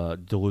to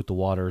dilute the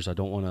waters. I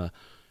don't want to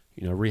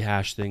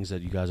rehash things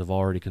that you guys have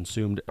already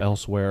consumed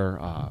elsewhere.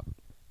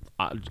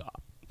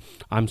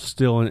 I'm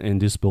still in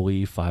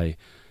disbelief. I'm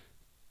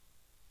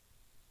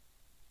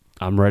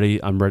ready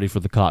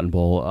for the Cotton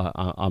Bowl.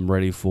 I'm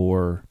ready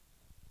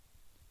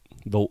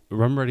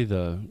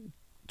to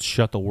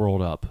shut the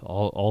world up.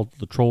 All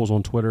the trolls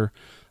on Twitter.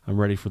 I'm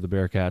ready for the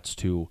Bearcats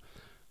to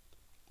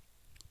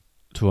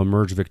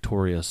emerge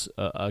victorious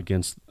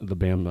against the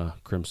Bama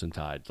Crimson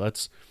Tide.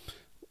 Let's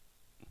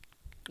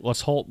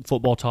halt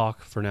football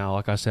talk for now.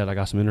 Like I said, I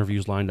got some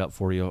interviews lined up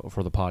for you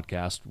for the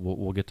podcast.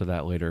 We'll get to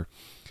that later.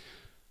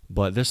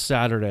 But this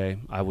Saturday,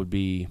 it would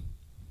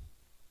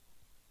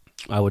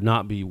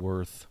not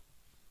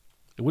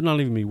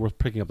even be worth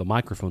picking up the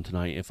microphone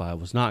tonight if I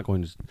was not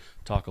going to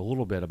talk a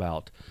little bit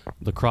about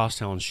the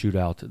Crosstown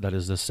shootout that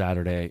is this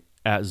Saturday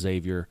at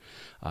Xavier.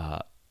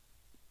 I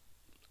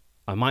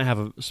might have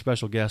a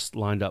special guest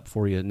lined up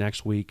for you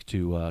next week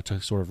to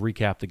sort of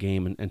recap the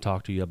game and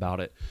talk to you about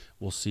it.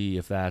 We'll see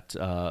if that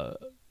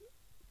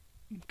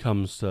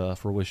comes to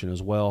fruition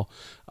as well.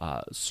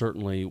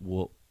 Certainly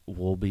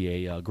will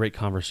be a great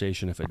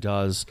conversation if it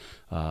does.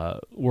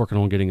 Working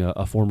on getting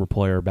a former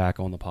player back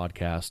on the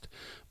podcast.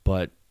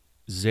 But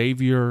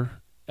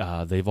Xavier,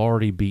 they've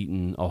already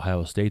beaten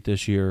Ohio State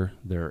this year.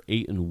 They're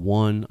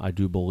 8-1, I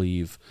do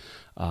believe.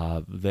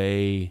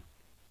 They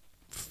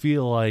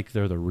feel like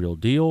they're the real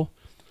deal.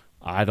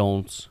 I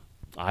don't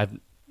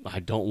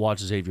watch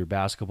Xavier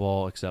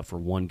basketball except for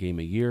one game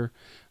a year,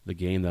 the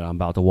game that I'm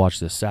about to watch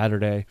this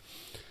Saturday.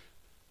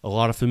 A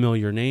lot of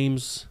familiar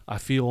names I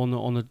feel on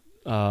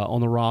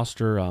the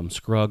roster.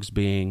 Scruggs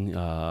being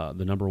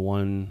the number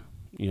one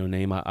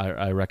name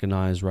I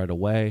recognize right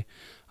away.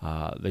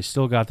 They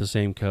still got the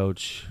same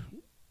coach.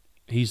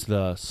 He's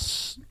the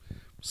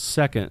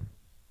second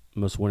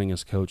most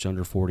winningest coach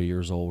under 40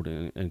 years old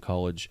in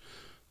college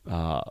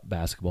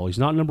basketball. He's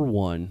not number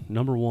one.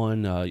 Number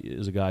one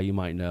is a guy you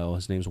might know.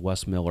 His name's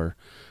Wes Miller.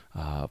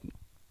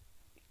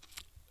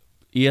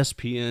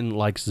 ESPN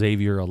likes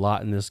Xavier a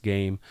lot in this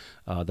game.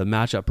 The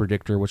matchup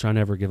predictor, which I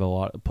never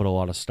put a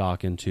lot of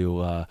stock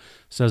into,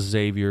 says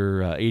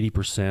Xavier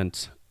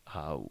 80%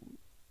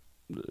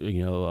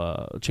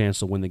 chance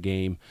to win the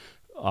game.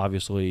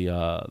 Obviously,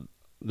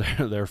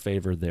 they're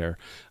favored there.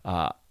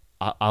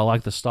 I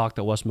like the stock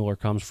that Wes Miller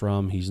comes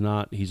from. He's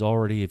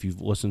already, if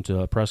you've listened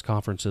to press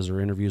conferences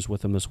or interviews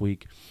with him this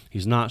week,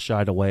 he's not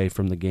shied away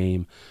from the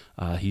game.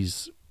 He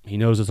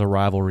knows it's a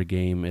rivalry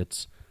game.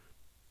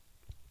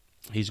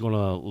 He's going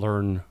to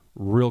learn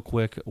real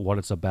quick what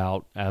it's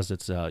about as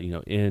it's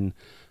in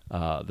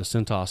the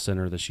Cintas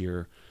Center this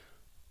year.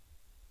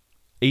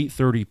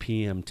 8:30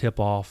 p.m.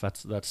 tip-off.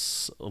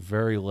 That's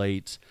very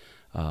late.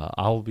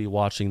 I'll be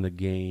watching the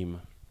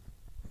game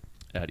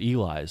at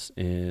Eli's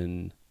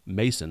in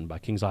Mason by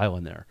Kings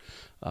Island there.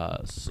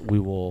 So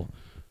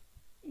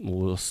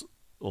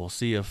we'll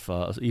see if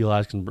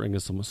Eli's can bring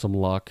us some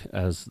luck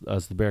as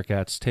the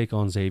Bearcats take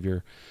on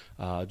Xavier.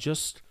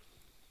 Just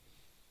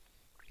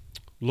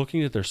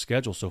looking at their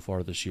schedule so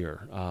far this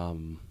year,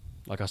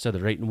 like I said,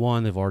 they're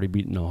 8-1. They've already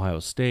beaten Ohio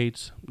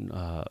State.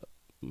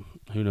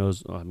 Who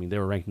knows? I mean, they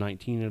were ranked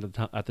 19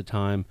 at the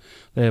time.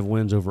 They have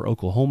wins over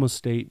Oklahoma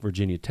State,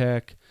 Virginia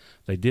Tech.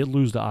 They did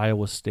lose to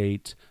Iowa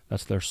State.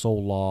 That's their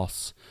sole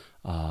loss.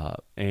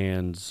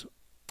 And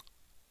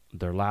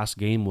their last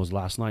game was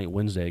last night,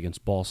 Wednesday,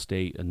 against Ball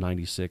State, a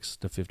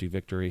 96-50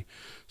 victory.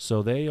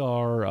 So they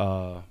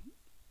are,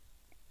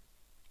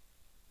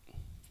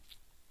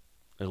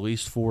 at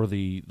least for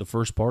the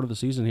first part of the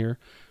season here,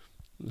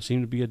 they seem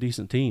to be a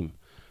decent team.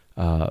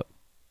 The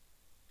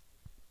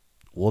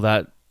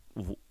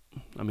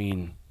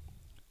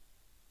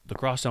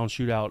crosstown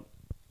shootout,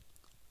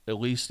 at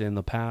least in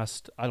the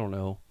past, I don't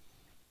know,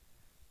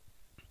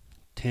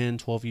 10,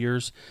 12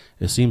 years,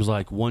 it seems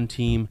like one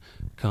team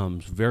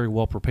comes very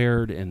well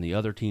prepared and the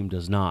other team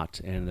does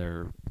not, and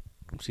it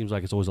seems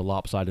like it's always a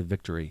lopsided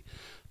victory.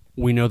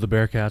 We know the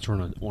Bearcats were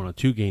on a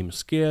 2-game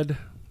skid.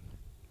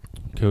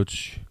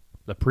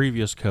 The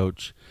previous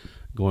coach,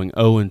 going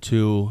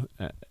 0-2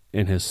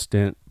 in his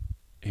stint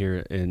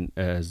here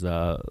as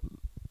the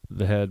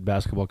head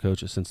basketball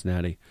coach at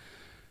Cincinnati.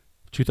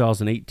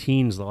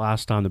 2018 is the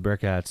last time the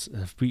Bearcats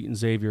have beaten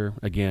Xavier.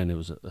 Again, it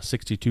was a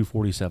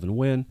 62-47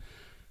 win.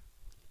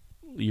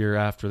 The year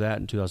after that,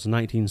 in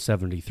 2019,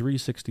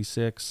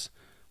 73-66.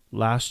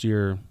 Last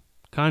year,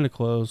 kind of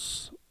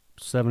close,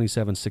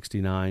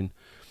 77-69.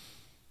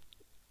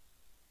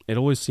 It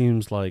always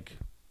seems like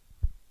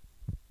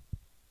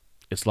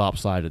it's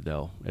lopsided,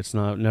 though. It's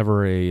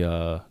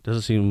never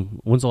doesn't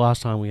seem. When's the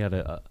last time we had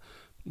a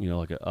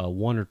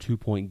 1 or 2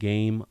 point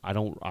game? I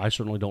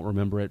certainly don't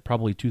remember it.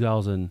 Probably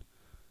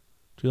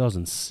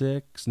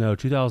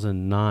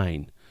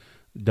 2009,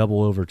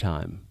 double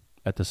overtime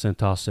at the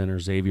Cintas Center.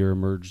 Xavier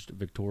emerged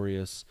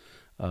victorious,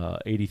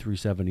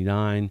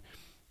 83-79.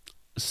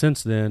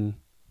 Since then,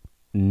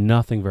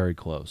 nothing very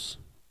close.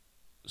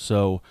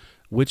 So,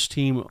 which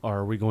team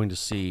are we going to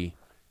see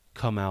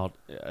come out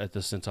at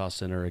the Cintas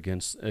Center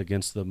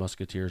against the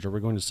Musketeers? Are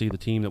we going to see the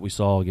team that we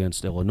saw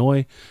against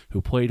Illinois,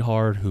 who played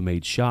hard, who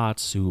made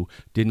shots, who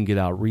didn't get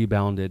out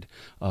rebounded,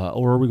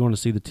 or are we going to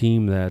see the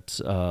team that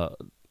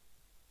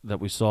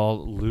we saw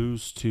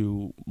lose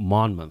to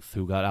Monmouth,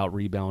 who got out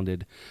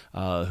rebounded,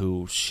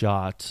 who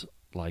shot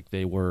like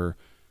they were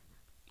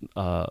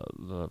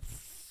the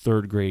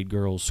third grade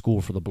girls'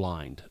 school for the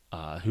blind?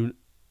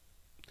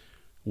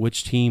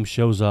 Which team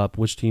shows up?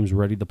 Which team's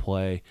ready to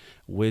play?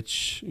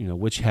 Which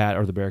hat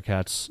are the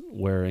Bearcats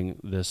wearing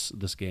this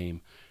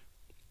game?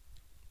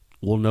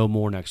 We'll know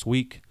more next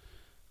week,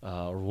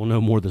 or we'll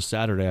know more this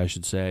Saturday, I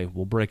should say.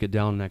 We'll break it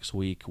down next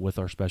week with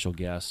our special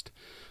guest.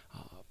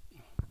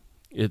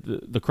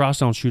 The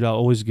crosstown shootout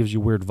always gives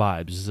you weird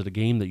vibes. Is it a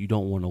game that you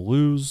don't want to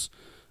lose,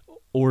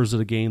 or is it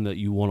a game that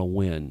you want to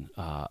win?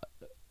 I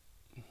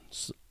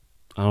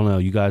don't know.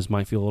 You guys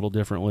might feel a little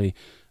differently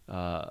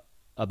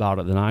about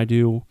it than I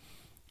do.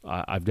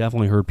 I've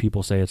definitely heard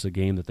people say it's a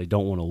game that they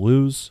don't want to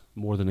lose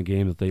more than a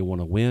game that they want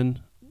to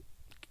win.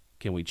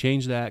 Can we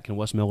change that? Can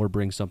Wes Miller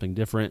bring something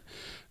different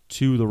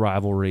to the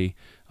rivalry?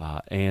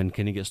 And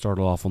can he get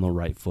started off on the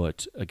right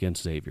foot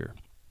against Xavier?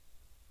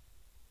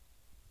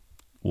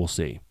 We'll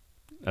see,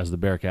 as the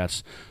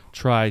Bearcats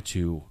try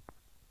to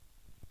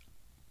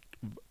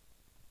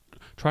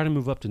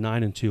move up to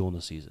 9-2 on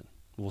the season.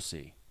 We'll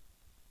see.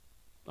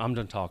 I'm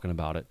done talking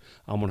about it.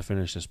 I'm going to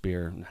finish this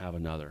beer and have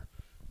another.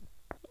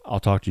 I'll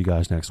talk to you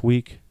guys next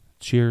week.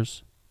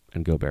 Cheers,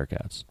 and go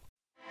Bearcats.